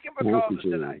brother. Thank you for calling us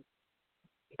tonight.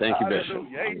 Thank you, Bishop.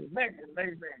 Amen.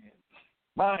 Amen.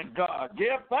 My God,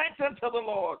 give thanks unto the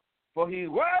Lord, for he's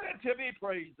worthy to be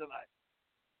praised tonight.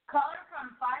 Caller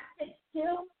from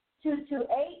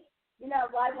 562-228. You know,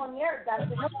 live on the air. That's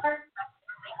the number.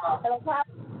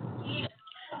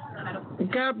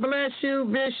 God bless you,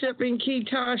 Bishop and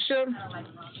Ketasha.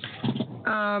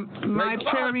 My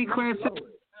prayer request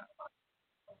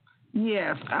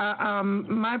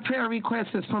my prayer request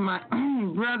is for my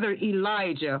brother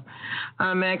Elijah.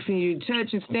 I'm asking you to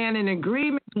touch and stand in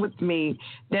agreement with me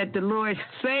that the Lord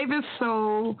save his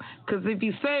soul, because if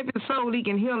he save his soul, he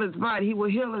can heal his body. He will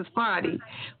heal his body.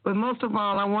 But most of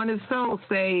all, I want his soul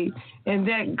saved, and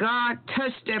that God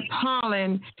touch that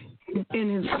pollen in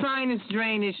his sinus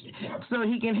drainage so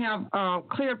he can have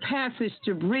clear passage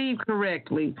to breathe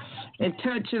correctly, and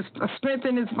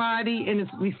strengthen his body and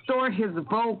restore his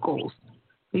vocals.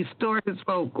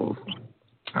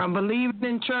 I'm believing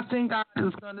and trusting God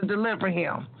is going to deliver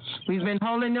him. We've been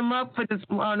holding him up for this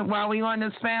while we're on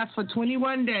this fast for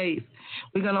 21 days.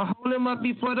 We're going to hold him up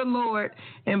before the Lord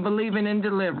and believing in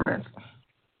deliverance.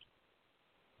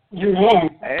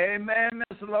 Amen,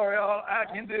 Miss Lori. All I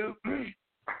can do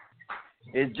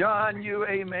is join you,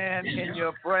 amen, in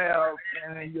your prayers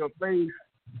and in your faith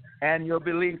and your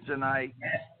belief tonight,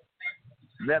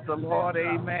 that the Lord,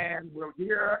 amen, will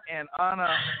hear and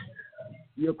honor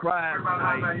your cries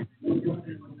tonight.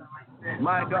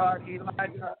 My God,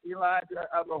 Elijah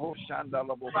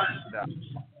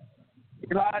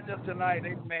tonight,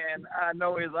 amen, I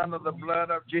know is under the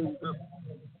blood of Jesus.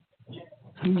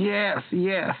 Yes.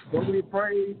 So we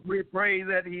pray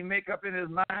that he make up in his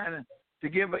mind to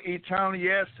give an eternal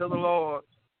yes to the Lord.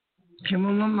 Come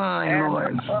on my mind,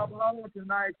 Lord. Lord,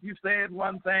 tonight you said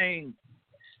one thing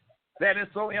that is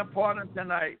so important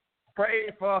tonight. Pray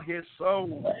for his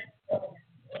soul.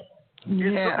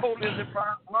 His soul is the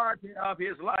priority of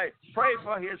his life. Pray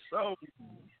for his soul.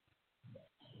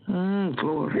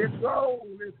 Glory. His soul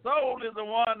is the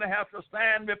one that has to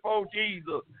stand before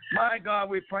Jesus. My God,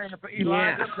 we're praying for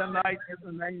Elijah tonight in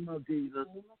the name of Jesus.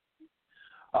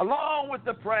 Along with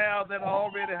the prayer that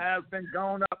already has been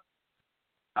gone up,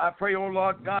 I pray, oh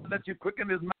Lord God, that you quicken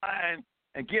his mind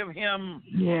and give him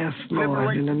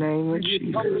Lord, in the name of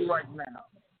Jesus. Right now.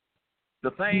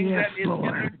 The thing that is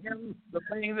hindering him, the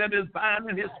thing that is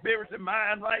binding his spirit and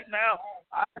mind right now,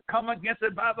 I come against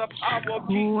it by the power of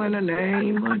Jesus. Oh, in the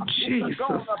name of Jesus.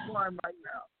 Going up for him right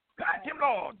now. Guide him,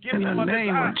 Lord. Give in him the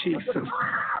name of Jesus.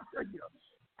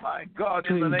 My God,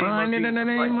 in the name of Jesus. In the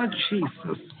name of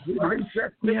Jesus.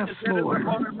 Yes, Lord.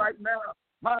 Right now.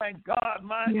 My God,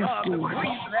 God. Lord.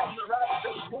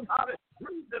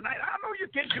 Tonight. I know you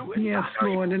can do it. Yes,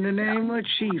 Lord, in the name of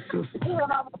Jesus.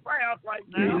 Right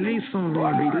now. Release them,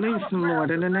 Lord. Release them,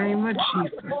 Lord, in the name of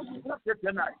Jesus.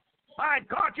 My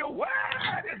God, your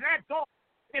word is not going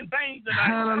in vain tonight.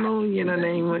 Hallelujah, in the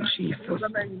name of Jesus. In the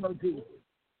name of Jesus.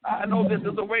 I know this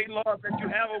is the way, Lord, that you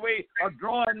have a way of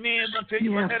drawing men unto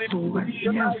you. Yes, Lord.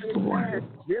 Yes, Lord.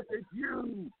 This is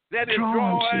you that is Strong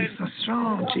drawing. Jesus.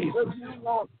 Strong Jesus. This is you,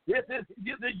 Lord. Yes,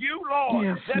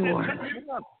 that Lord. Is him.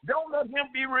 Don't let him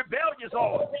be rebellious,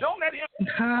 Lord. Don't let him.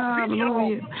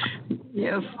 Hallelujah.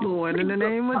 Yes, Lord. In the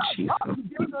name of Jesus.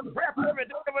 Give him the breath every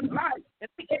day of his life. And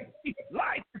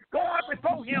life is going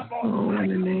before him, Lord. Oh, in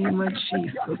the name of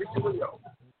Jesus.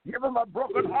 Give him a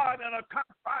broken heart and a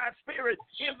contrite spirit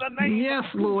in the name Yes,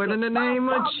 of Lord, Jesus. in the name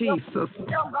of Jesus.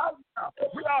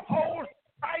 We are whole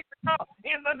right now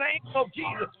in the name of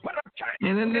Jesus. Put a change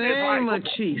In the name of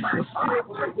life. Jesus.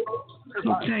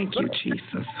 Oh, thank you,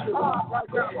 Jesus. In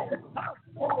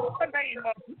the name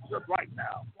of Jesus right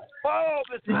now. Oh,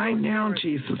 this is Right now,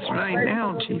 Jesus. Right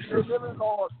now, Jesus.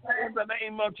 Lord, in the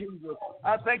name of Jesus.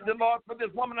 I thank the Lord for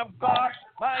this woman of God.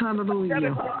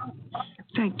 Hallelujah.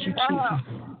 Thank you, Jesus.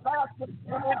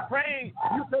 Praying,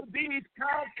 you say these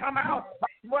can't come out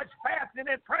much fasting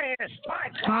and praying.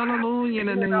 Hallelujah in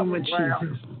the name of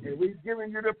Jesus. And we're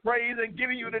giving you the praise and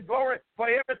giving you the glory for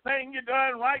everything you're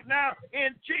doing right now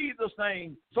in Jesus'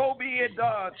 name. So be it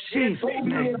done. Jesus'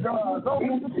 name.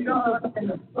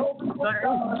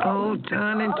 Oh,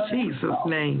 done in Jesus'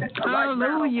 name.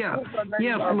 Hallelujah.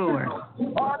 Yes, Lord.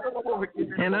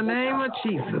 In the name of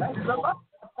Jesus.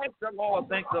 Thank the Lord.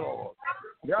 Thank the Lord.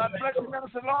 God bless you,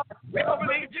 Minister Lord. We don't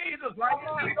believe Jesus like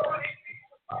that.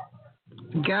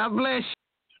 God bless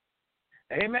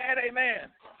you. Amen. Amen.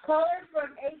 Caller from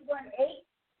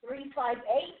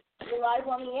 818-358. You're live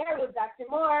on the air with Dr.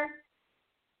 Moore.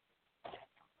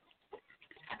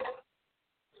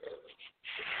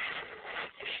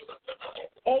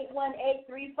 You're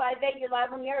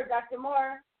live on the air with Dr.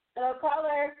 Moore. Hello,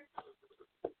 caller.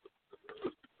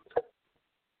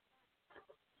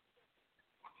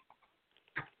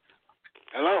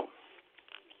 Hello.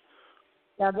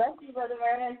 God bless you, Brother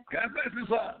Vernon. God bless you,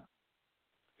 son.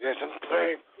 Yes, I'm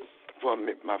praying for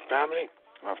my family,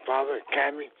 my father,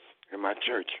 Cammy, and my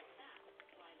church.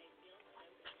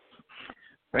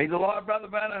 Praise the Lord, Brother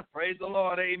Banner. Praise the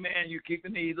Lord. Amen. You keep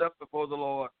your knees up before the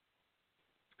Lord.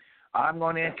 I'm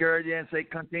going to encourage you and say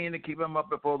continue to keep them up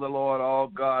before the Lord,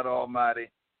 oh God Almighty.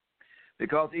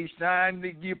 Because each time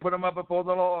that you put them up before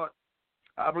the Lord,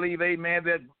 I believe, amen,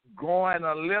 they're growing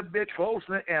a little bit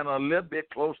closer and a little bit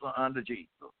closer unto Jesus.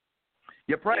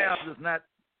 Your prayers is not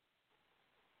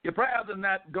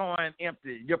going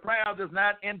empty. Your prayers is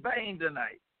not in vain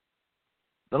tonight.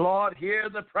 The Lord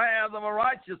hears the prayers of a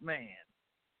righteous man.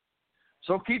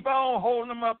 So keep on holding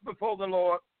them up before the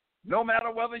Lord, no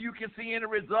matter whether you can see any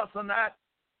results or not.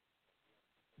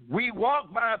 We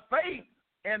walk by faith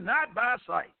and not by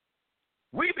sight.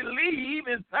 We believe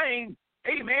in things,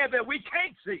 amen, that we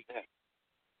can't see.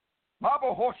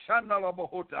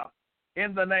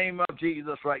 In the name of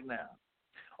Jesus right now.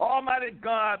 Almighty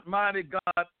God, mighty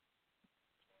God,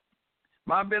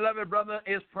 my beloved brother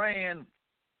is praying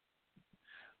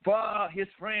for his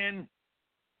friend,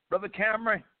 Brother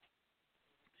Cameron,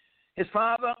 his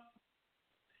father,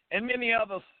 and many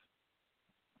others.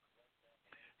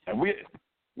 And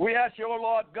we ask you, oh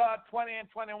Lord God, 20 and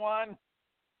 21,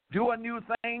 do a new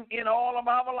thing in all of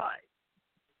our lives.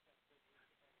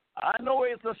 I know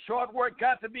it's a short work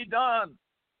got to be done.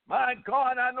 My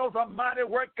God, I know some mighty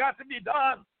work got to be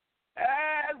done.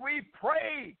 As we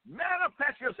pray,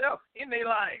 manifest yourself in their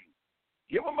lives.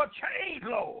 Give them a change,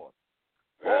 Lord.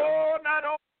 Oh, not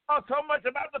only so much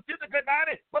about the physical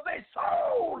body, but their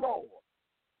soul, Lord.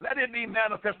 Let it be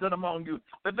manifested among you.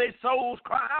 That their souls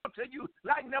cry out to you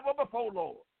like never before,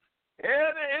 Lord.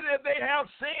 And if they have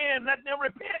sinned, let them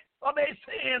repent of their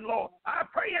sin, Lord. I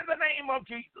pray in the name of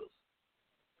Jesus.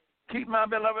 Keep my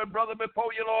beloved brother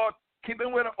before you, Lord. Keep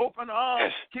him with an open arm.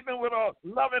 Keep him with a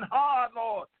loving heart,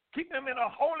 Lord. Keep him in a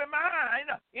holy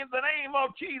mind in the name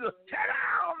of Jesus. Tear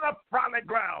down the solid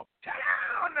ground. Tear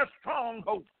down the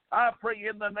stronghold. I pray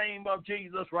in the name of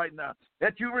Jesus right now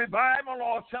that you revive him,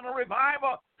 Lord. Send a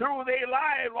revival through their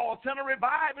life, Lord. Send a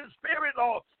reviving spirit,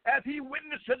 Lord, as he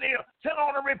witnessed to them. Send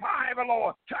on a revival,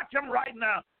 Lord. Touch him right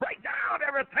now. Break down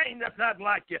everything that's not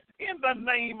like you in the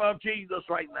name of Jesus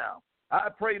right now. I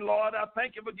pray, Lord, I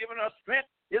thank you for giving us strength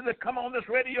is to come on this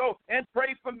radio and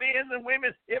pray for men and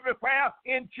women everywhere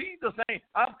in Jesus' name.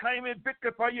 I'm claiming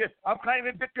victory for you. I'm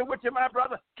claiming victory with you, my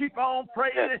brother. Keep on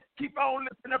praying. Keep on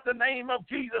lifting up the name of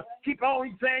Jesus. Keep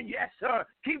on saying, yes, sir.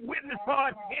 Keep witnessing for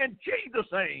it in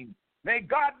Jesus' name. May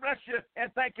God bless you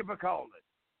and thank you for calling.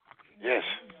 Yes.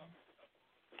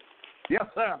 Yes,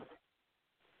 sir.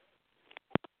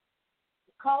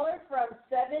 Caller from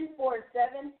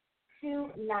 747-295.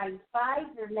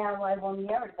 You're now live on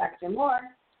the air with Dr. Moore.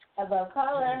 Hello,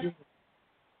 caller.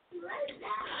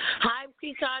 Hi,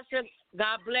 Ketasha.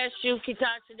 God bless you,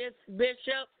 Ketasha. This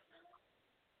Bishop.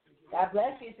 God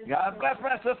bless you, sister. God bless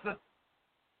my sister.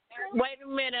 Wait a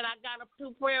minute. I got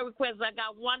 2 prayer requests. I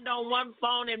got Wanda on one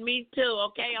phone and me too.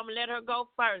 Okay, I'm going to let her go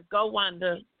first. Go,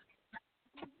 Wanda.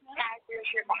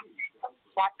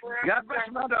 God bless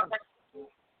my daughter.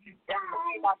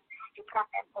 To come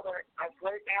up for the a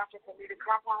great answer for me to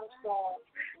come home soon,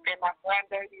 and my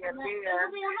grandbaby is there,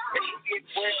 and she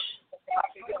gets well, so I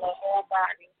can get her whole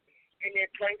body, and then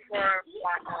pray for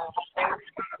my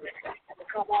to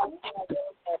come home soon,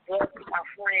 and bless my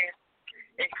friends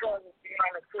and cousins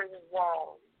behind the prison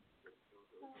walls.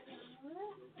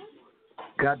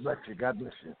 God bless you. God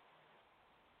bless you.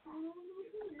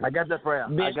 I got that prayer.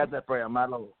 I got that prayer, my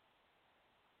Lord.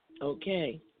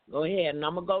 Okay, go ahead, and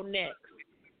I'm going to go next.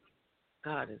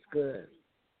 God is good.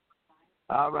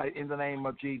 All right, in the name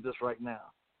of Jesus right now.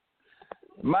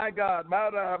 My God, my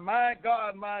God, my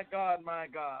God, my God, my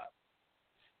God.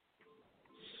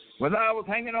 When I was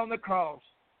hanging on the cross,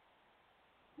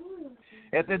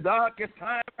 at the darkest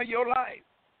time of your life,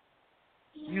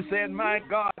 you said, my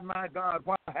God,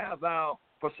 why hast thou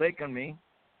forsaken me?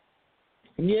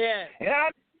 Yeah. And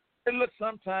I look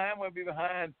sometime we'll be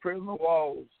behind prison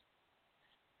walls.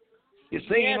 It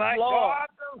seems like God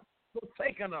has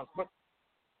forsaken us, but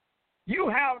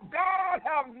God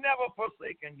have never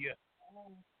forsaken you.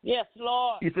 Yes,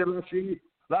 Lord. He said, he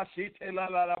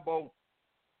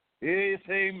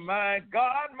said, my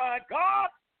God,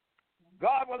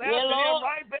 God was asking him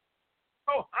right there.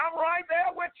 Oh, I'm right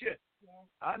there with you.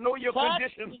 I know your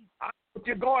condition. I know what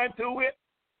you're going through it.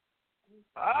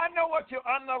 I know what you're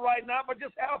under right now, but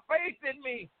just have faith in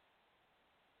me.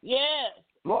 Yes.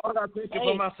 Lord, I thank you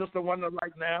for my sister Wanda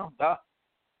right now.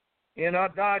 In our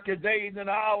darkest days and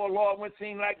hour, Lord, when it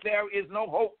seems like there is no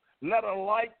hope, let a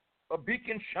light, a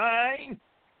beacon shine.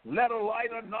 Let a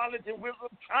light of knowledge and wisdom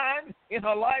shine in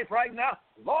her life right now.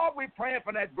 Lord, we're praying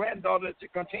for that granddaughter to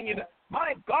continue to,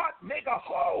 my God, make her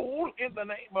whole in the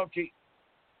name of Jesus.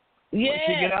 Yeah. When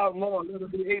she get out, Lord, let her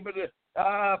be able to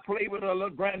play with her little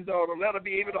granddaughter. Let her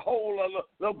be able to hold her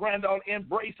little granddaughter,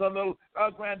 embrace her little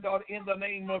granddaughter in the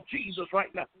name of Jesus right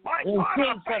now. My God,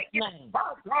 I thank you,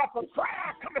 my God, for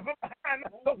prayer coming from behind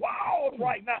the walls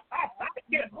right now. I thank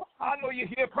you. I know you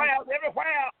hear prayers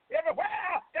everywhere.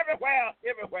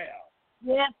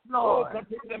 Yes, Lord. Oh,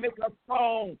 continue to make her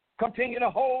strong. Continue to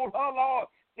hold her, Lord,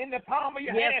 in the palm of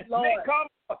your hand. Lord. Make her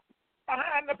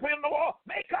behind the prison wall.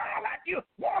 Make her like you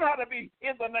want her to be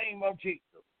in the name of Jesus.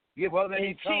 Give us an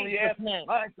eternal yes,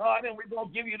 my God, and we're going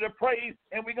to give you the praise,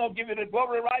 and we're going to give you the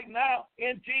glory right now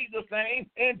in Jesus' name,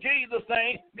 in Jesus'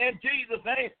 name, in Jesus'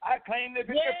 name. I claim the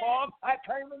victory for him. I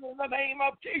claim it in the name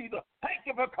of Jesus. Thank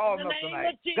you for calling us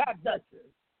tonight. God bless you.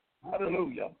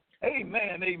 Hallelujah.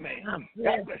 Amen, amen.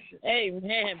 God bless you.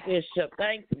 Amen, Bishop.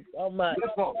 Thank you so much.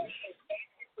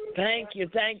 Thank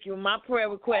you. My prayer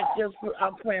request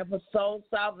I'm praying for soul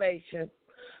salvation.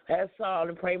 That's all,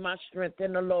 and pray my strength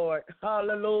in the Lord.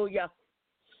 Hallelujah.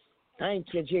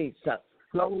 Thank you, Jesus.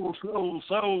 Souls,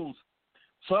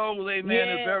 amen,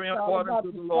 is very important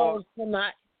to the Lord.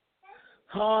 Tonight.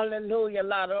 Hallelujah. A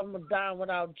lot of them are dying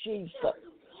without Jesus.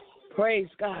 Praise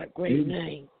God, great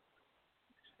name.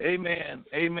 Amen.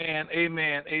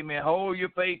 Hold your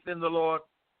faith in the Lord.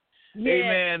 Yeah.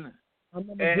 Amen.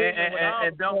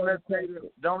 And don't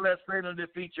let Satan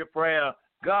defeat your prayer.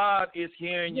 God is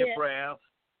hearing your prayers.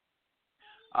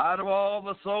 Out of all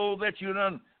the souls that you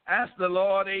done ask the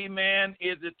Lord, amen,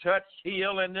 is to touch,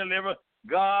 heal, and deliver.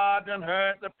 God done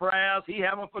heard the prayers. He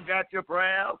haven't forgot your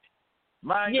prayers.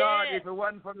 My God, if it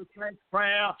wasn't for the saints'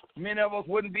 prayer, many of us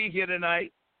wouldn't be here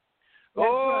tonight. That's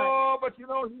right. But you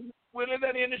know, He's willing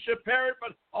that any should perish,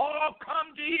 but all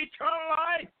come to eternal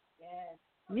life.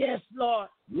 Yes, Lord.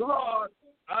 Lord,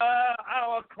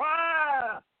 our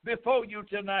cry before you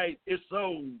tonight is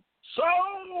soul.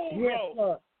 Yes,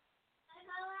 Lord.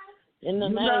 In the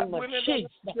name of Jesus.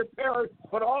 Perish,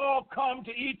 but all come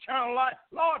to eternal life.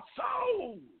 Lord,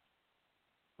 souls.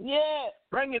 Yeah.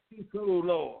 Bring it to soul,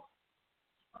 Lord.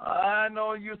 I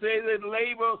know you say that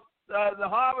labor, the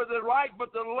harvest is right,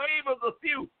 but the labors are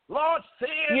few. Lord,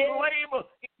 send labor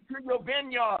into your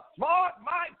vineyard. Lord,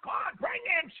 my God, bring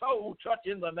in soul touch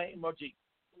in the name of Jesus.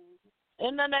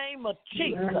 In the name of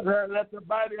Jesus. Let the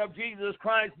body of Jesus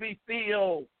Christ be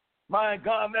filled. My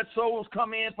God, let souls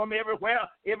come in from everywhere,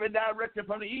 every direction,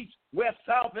 from the east, west,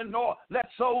 south, and north. Let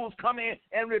souls come in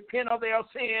and repent of their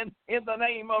sin in the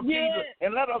name of Jesus.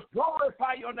 And let us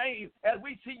glorify your name as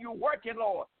we see you working,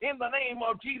 Lord, in the name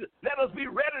of Jesus. Let us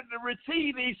be ready to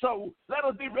receive these souls. Let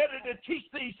us be ready to teach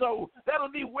these souls. Let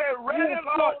us be ready,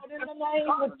 Lord, in the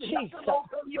name of Jesus.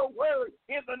 Obey your word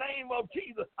in the name of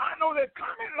Jesus. I know they're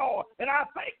coming, Lord, and I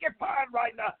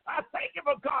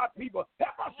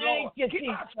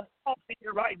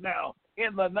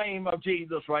name of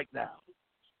Jesus right now.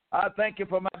 I thank you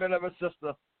for my beloved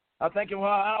sister. I thank you for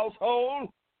her household.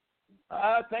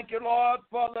 I thank you, Lord,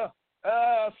 for the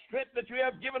strength that you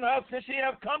have given her since she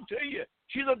have come to you.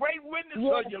 She's a great witness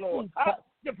of you, Lord. I thank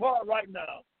you for her right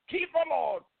now. Keep her,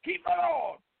 Lord. Keep her,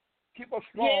 Lord. Keep her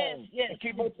strong. And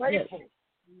keep her faithful.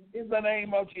 In the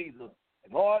name of Jesus.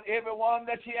 Lord, everyone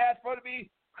that she asked for to be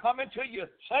coming to you,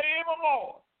 save them,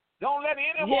 Lord. Don't let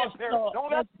anyone perish.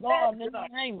 Don't let them perish in the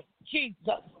name of Jesus.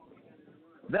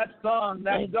 That son,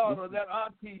 that daughter, that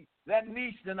auntie, that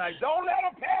niece tonight. Don't let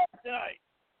them perish tonight.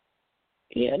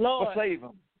 Yeah, Lord. But save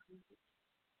them.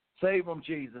 Save them,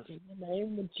 Jesus. In the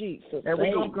name of Jesus. And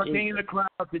we're going to continue to cry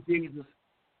out to Jesus.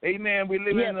 Amen. We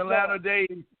live in the latter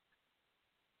days.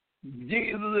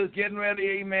 Jesus is getting ready,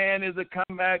 amen, is to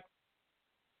come back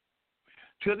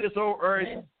to this old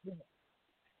earth.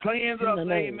 Cleanse us,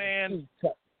 amen.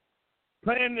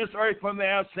 Cleanse this earth from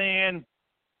their sin.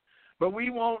 But we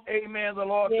want, amen, the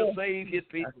Lord to save his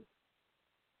people.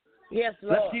 Yes,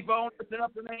 Lord. Let's keep on lifting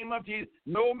up the name of Jesus.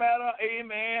 No matter,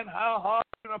 amen, how hard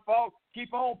you're going to fall,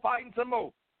 keep on fighting some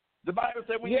more. The Bible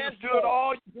said when you stood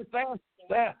all, you can stand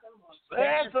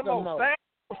some more.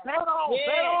 Stand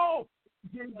on.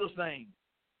 In Jesus' name.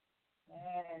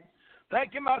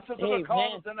 Thank you, my sister, for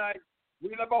calling tonight. We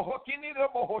love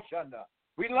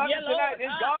you tonight.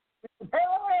 And God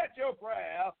heard your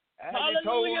prayer. And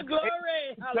hallelujah,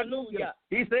 glory. Hallelujah.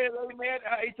 He said, amen.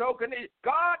 He told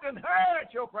God done heard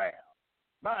your prayer.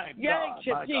 My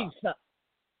God. Jesus.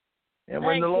 And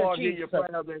when the Lord hears your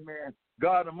prayers, amen,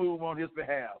 God will move on his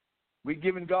behalf. We're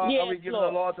giving God, we're giving the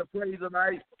Lord the praise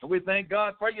tonight. And we thank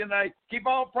God for you tonight. Keep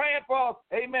on praying for us.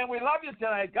 Amen. We love you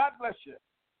tonight. God bless you.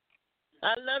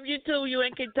 I love you too, you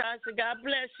and Kitasha. God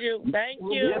bless you. Thank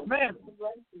you. Yes, ma'am.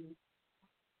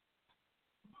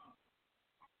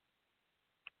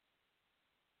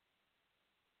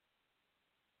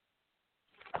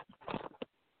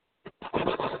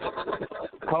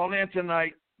 Call in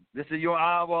tonight. This is your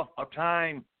hour of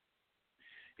time.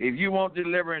 If you want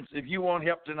deliverance, if you want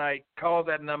help tonight, call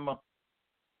that number.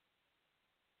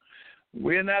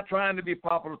 We're not trying to be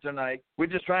popular tonight. We're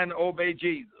just trying to obey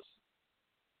Jesus.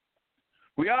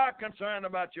 We are concerned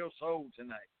about your soul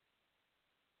tonight.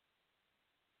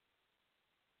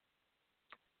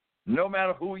 No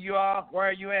matter who you are,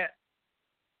 where you at.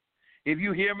 If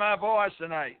you hear my voice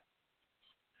tonight,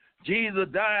 Jesus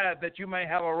died that you may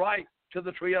have a right to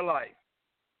the tree of life.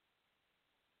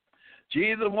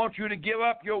 Jesus wants you to give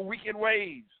up your wicked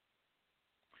ways.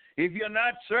 If you're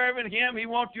not serving him, he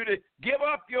wants you to give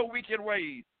up your wicked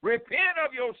ways. Repent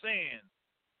of your sins.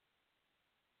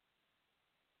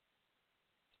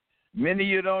 Many of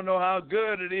you don't know how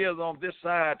good it is on this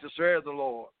side to serve the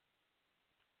Lord.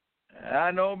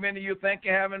 I know many of you think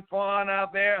you're having fun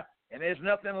out there, and there's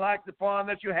nothing like the fun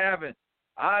that you're having.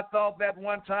 I thought that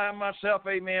one time myself,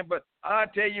 amen, but I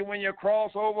tell you, when you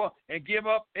cross over and give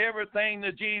up everything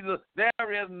to Jesus,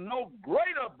 there is no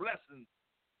greater blessing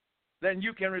than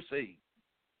you can receive.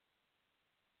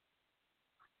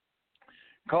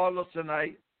 Call us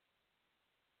tonight.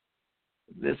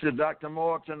 This is Dr.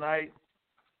 Moore tonight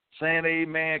saying,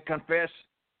 amen, confess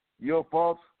your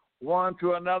faults one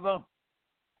to another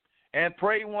and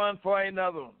pray one for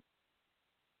another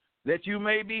that you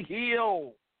may be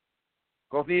healed.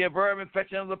 Because the fervent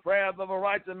affection of the prayers of a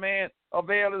righteous man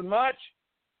availeth much.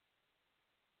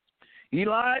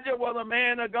 Elijah was a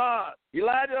man of God.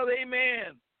 Elijah was a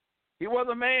man. He was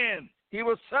a man. He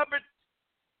was subject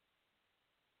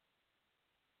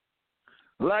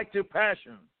like to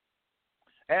passion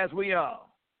as we are.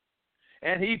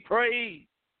 And he prayed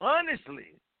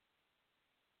earnestly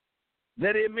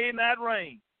that it may not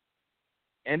rain.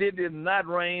 And it did not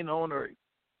rain on earth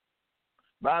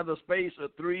by the space of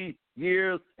 3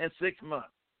 years and 6 months.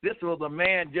 This was a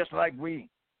man just like we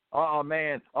are, a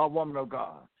man or woman of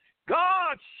God.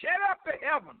 God shut up the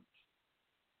heavens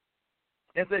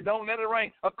and said, don't let it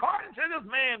rain. According to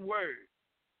this man's word,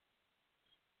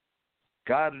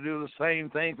 God will do the same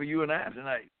thing for you and I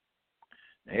tonight.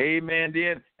 Amen.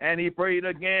 Did and he prayed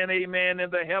again, amen,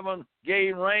 and the heaven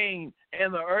gave rain,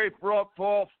 and the earth brought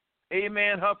forth,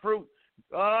 amen, her fruit.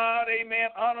 God, amen,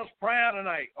 honest prayer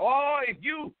tonight. Oh, if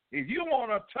you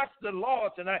want to touch the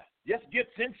Lord tonight, just get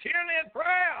sincerely in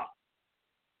prayer.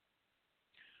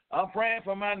 I'm praying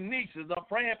for my nieces. I'm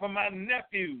praying for my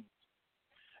nephews,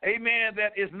 amen,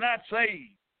 that is not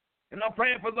saved. And I'm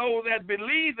praying for those that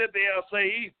believe that they are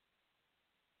saved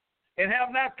and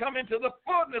have not come into the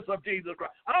fullness of Jesus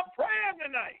Christ. I'm praying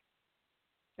tonight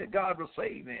that God will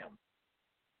save them.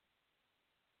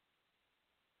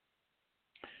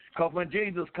 Because when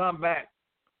Jesus comes back,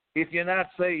 if you're not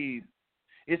saved,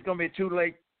 it's going to be too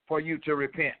late for you to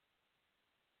repent.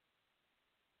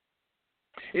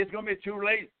 It's going to be too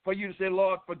late for you to say,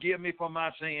 Lord, forgive me for my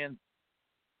sins.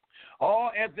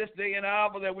 All at this day and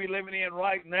hour that we're living in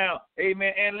right now.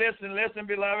 Amen. And listen,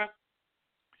 beloved.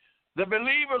 The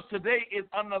believers today is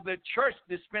under the church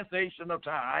dispensation of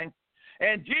time.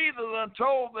 And Jesus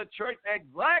told the church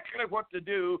exactly what to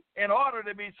do in order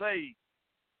to be saved.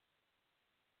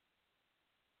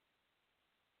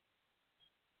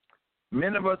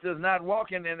 Many of us is not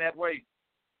walking in that way.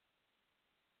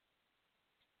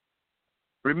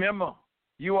 Remember,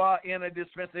 you are in a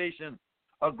dispensation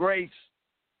of grace.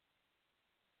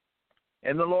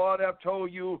 And the Lord have told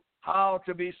you how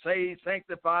to be saved,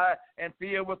 sanctified, and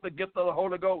filled with the gift of the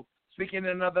Holy Ghost, speaking in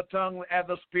another tongue as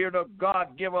the Spirit of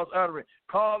God give us utterance.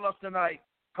 Call us tonight.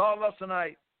 Call us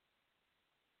tonight.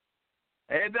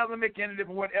 It doesn't make any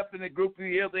difference what ethnic group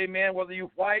you is, amen, whether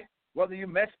you white, whether you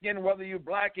Mexican, whether you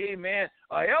black, amen,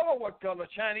 or ever what color,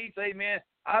 Chinese, amen.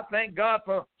 I thank God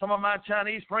for some of my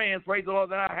Chinese friends, praise the Lord,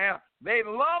 that I have. They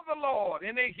love the Lord,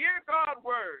 and they hear God's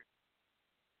word.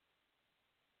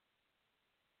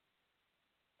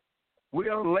 We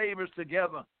are laborers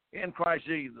together in Christ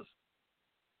Jesus.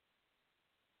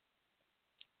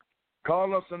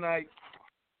 Call us tonight,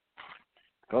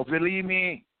 because believe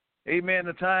me, amen,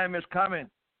 the time is coming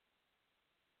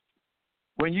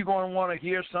when you're going to want to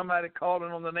hear somebody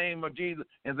calling on the name of Jesus,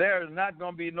 and there is not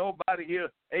going to be nobody here,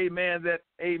 amen, that,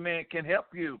 amen, can help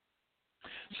you.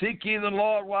 Seek ye the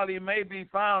Lord while he may be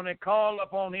found, and call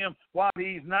upon him while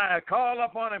he's nigh. Call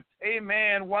upon him,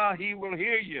 amen, while he will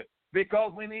hear you.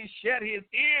 Because when he shut his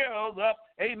ears up,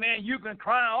 amen, you can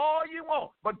cry all you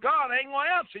want, but God ain't going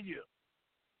to answer you.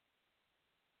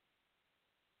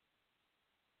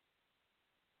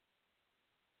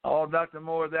 All Dr.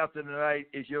 Moore is after tonight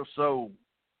is your soul.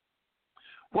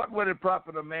 What would it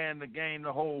profit a man to gain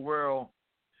the whole world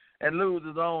and lose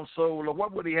his own soul, or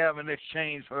what would he have in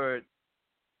exchange for it?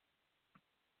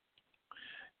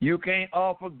 You can't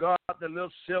offer God the little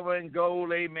silver and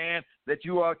gold, amen, that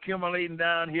you are accumulating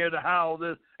down here, the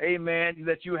houses, amen,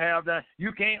 that you have down.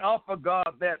 You can't offer God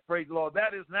that, praise the Lord.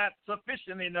 That is not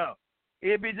sufficient enough.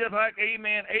 It'd be just like,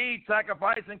 amen, Abel's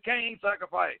sacrifice and Cain's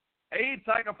sacrifice. Abel's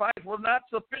sacrifice was not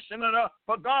sufficient enough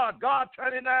for God. God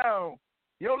turned it down.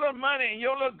 Your little money and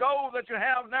your little gold that you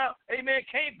have now, amen,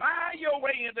 can't buy your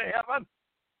way into heaven.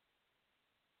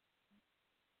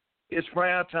 It's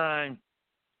prayer time.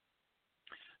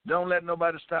 Don't let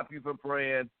nobody stop you from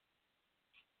praying.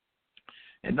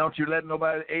 And don't you let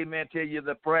nobody, amen, tell you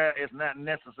that prayer is not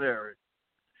necessary.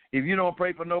 If you don't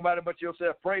pray for nobody but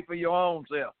yourself, pray for your own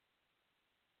self.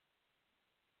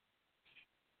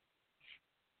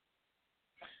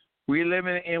 We're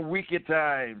living in wicked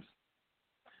times.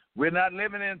 We're not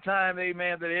living in time,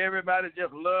 amen, that everybody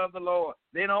just love the Lord.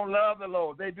 They don't love the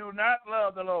Lord. They do not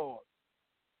love the Lord.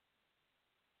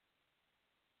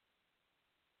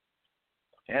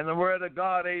 And the word of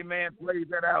God, amen, plays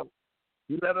that out.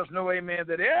 He let us know, amen,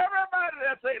 that everybody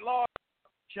that say, Lord,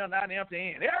 shall not empty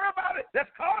in. Everybody that's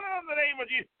calling on the name of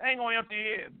Jesus ain't going to empty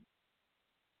in.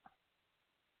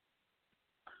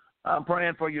 I'm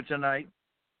praying for you tonight.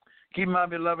 Keep my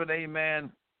beloved,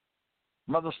 amen,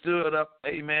 mother stood up,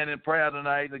 amen, in prayer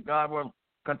tonight, that God will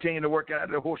continue to work out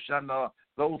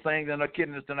those things in her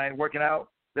kidneys tonight, working out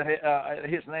that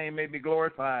his name may be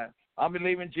glorified. I'm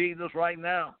believing Jesus right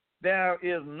now. There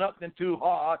is nothing too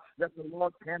hard that the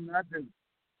Lord cannot do.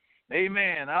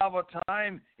 Amen. Our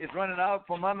time is running out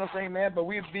from under us, amen, but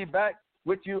we'll be back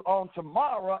with you on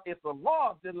tomorrow if the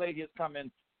Lord delay his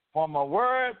coming from a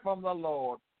word from the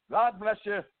Lord. God bless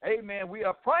you. Amen. We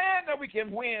are praying that we can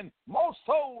win more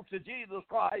souls to Jesus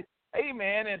Christ.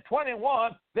 Amen. In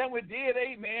 21 than we did,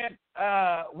 amen,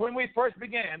 when we first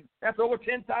began. That's over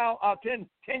 10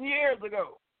 years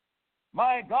ago.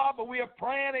 My God, but we are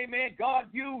praying, amen, God,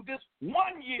 use this 1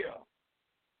 year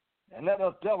and let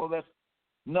us double this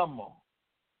number.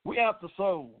 We have to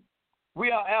sow.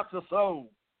 We are after soul.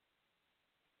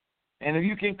 And if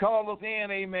you can call us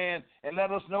in, amen, and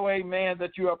let us know, amen,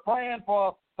 that you are praying for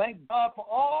us, thank God for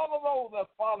all of those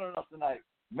that's following us tonight.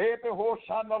 May the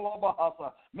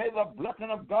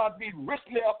blessing of God be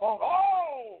richly upon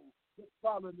all.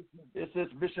 This is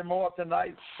Bishop Moore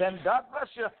tonight. And God bless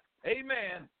you.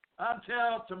 Amen.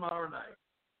 Until tomorrow night.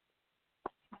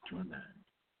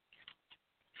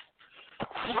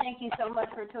 Thank you so much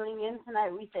for tuning in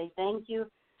tonight. We say thank you.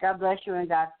 God bless you and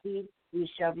Godspeed. We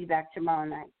shall be back tomorrow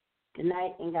night. Good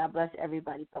night and God bless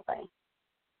everybody. Bye-bye.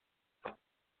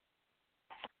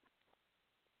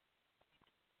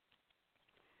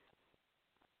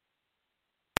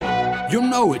 You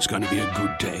know it's going to be a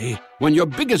good day when your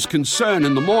biggest concern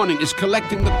in the morning is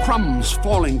collecting the crumbs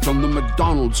falling from the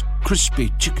McDonald's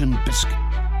crispy chicken biscuit.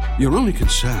 Your only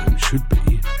concern should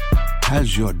be,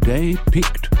 has your day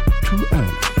peaked too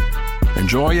early?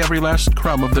 Enjoy every last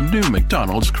crumb of the new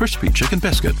McDonald's crispy chicken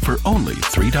biscuit for only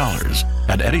 $3.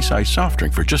 Add any size soft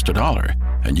drink for just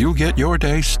 $1, and you'll get your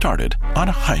day started on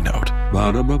a high note.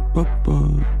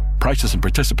 Ba-da-ba-ba-ba. Prices and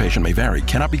participation may vary.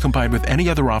 Cannot be combined with any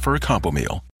other offer or combo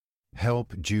meal.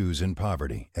 Help Jews in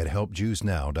Poverty at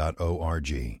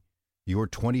helpjewsnow.org. Your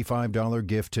 $25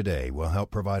 gift today will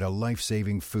help provide a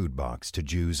life-saving food box to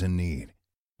Jews in need.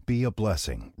 Be a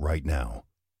blessing right now.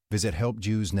 Visit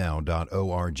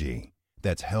helpjewsnow.org.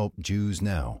 That's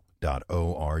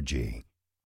helpjewsnow.org.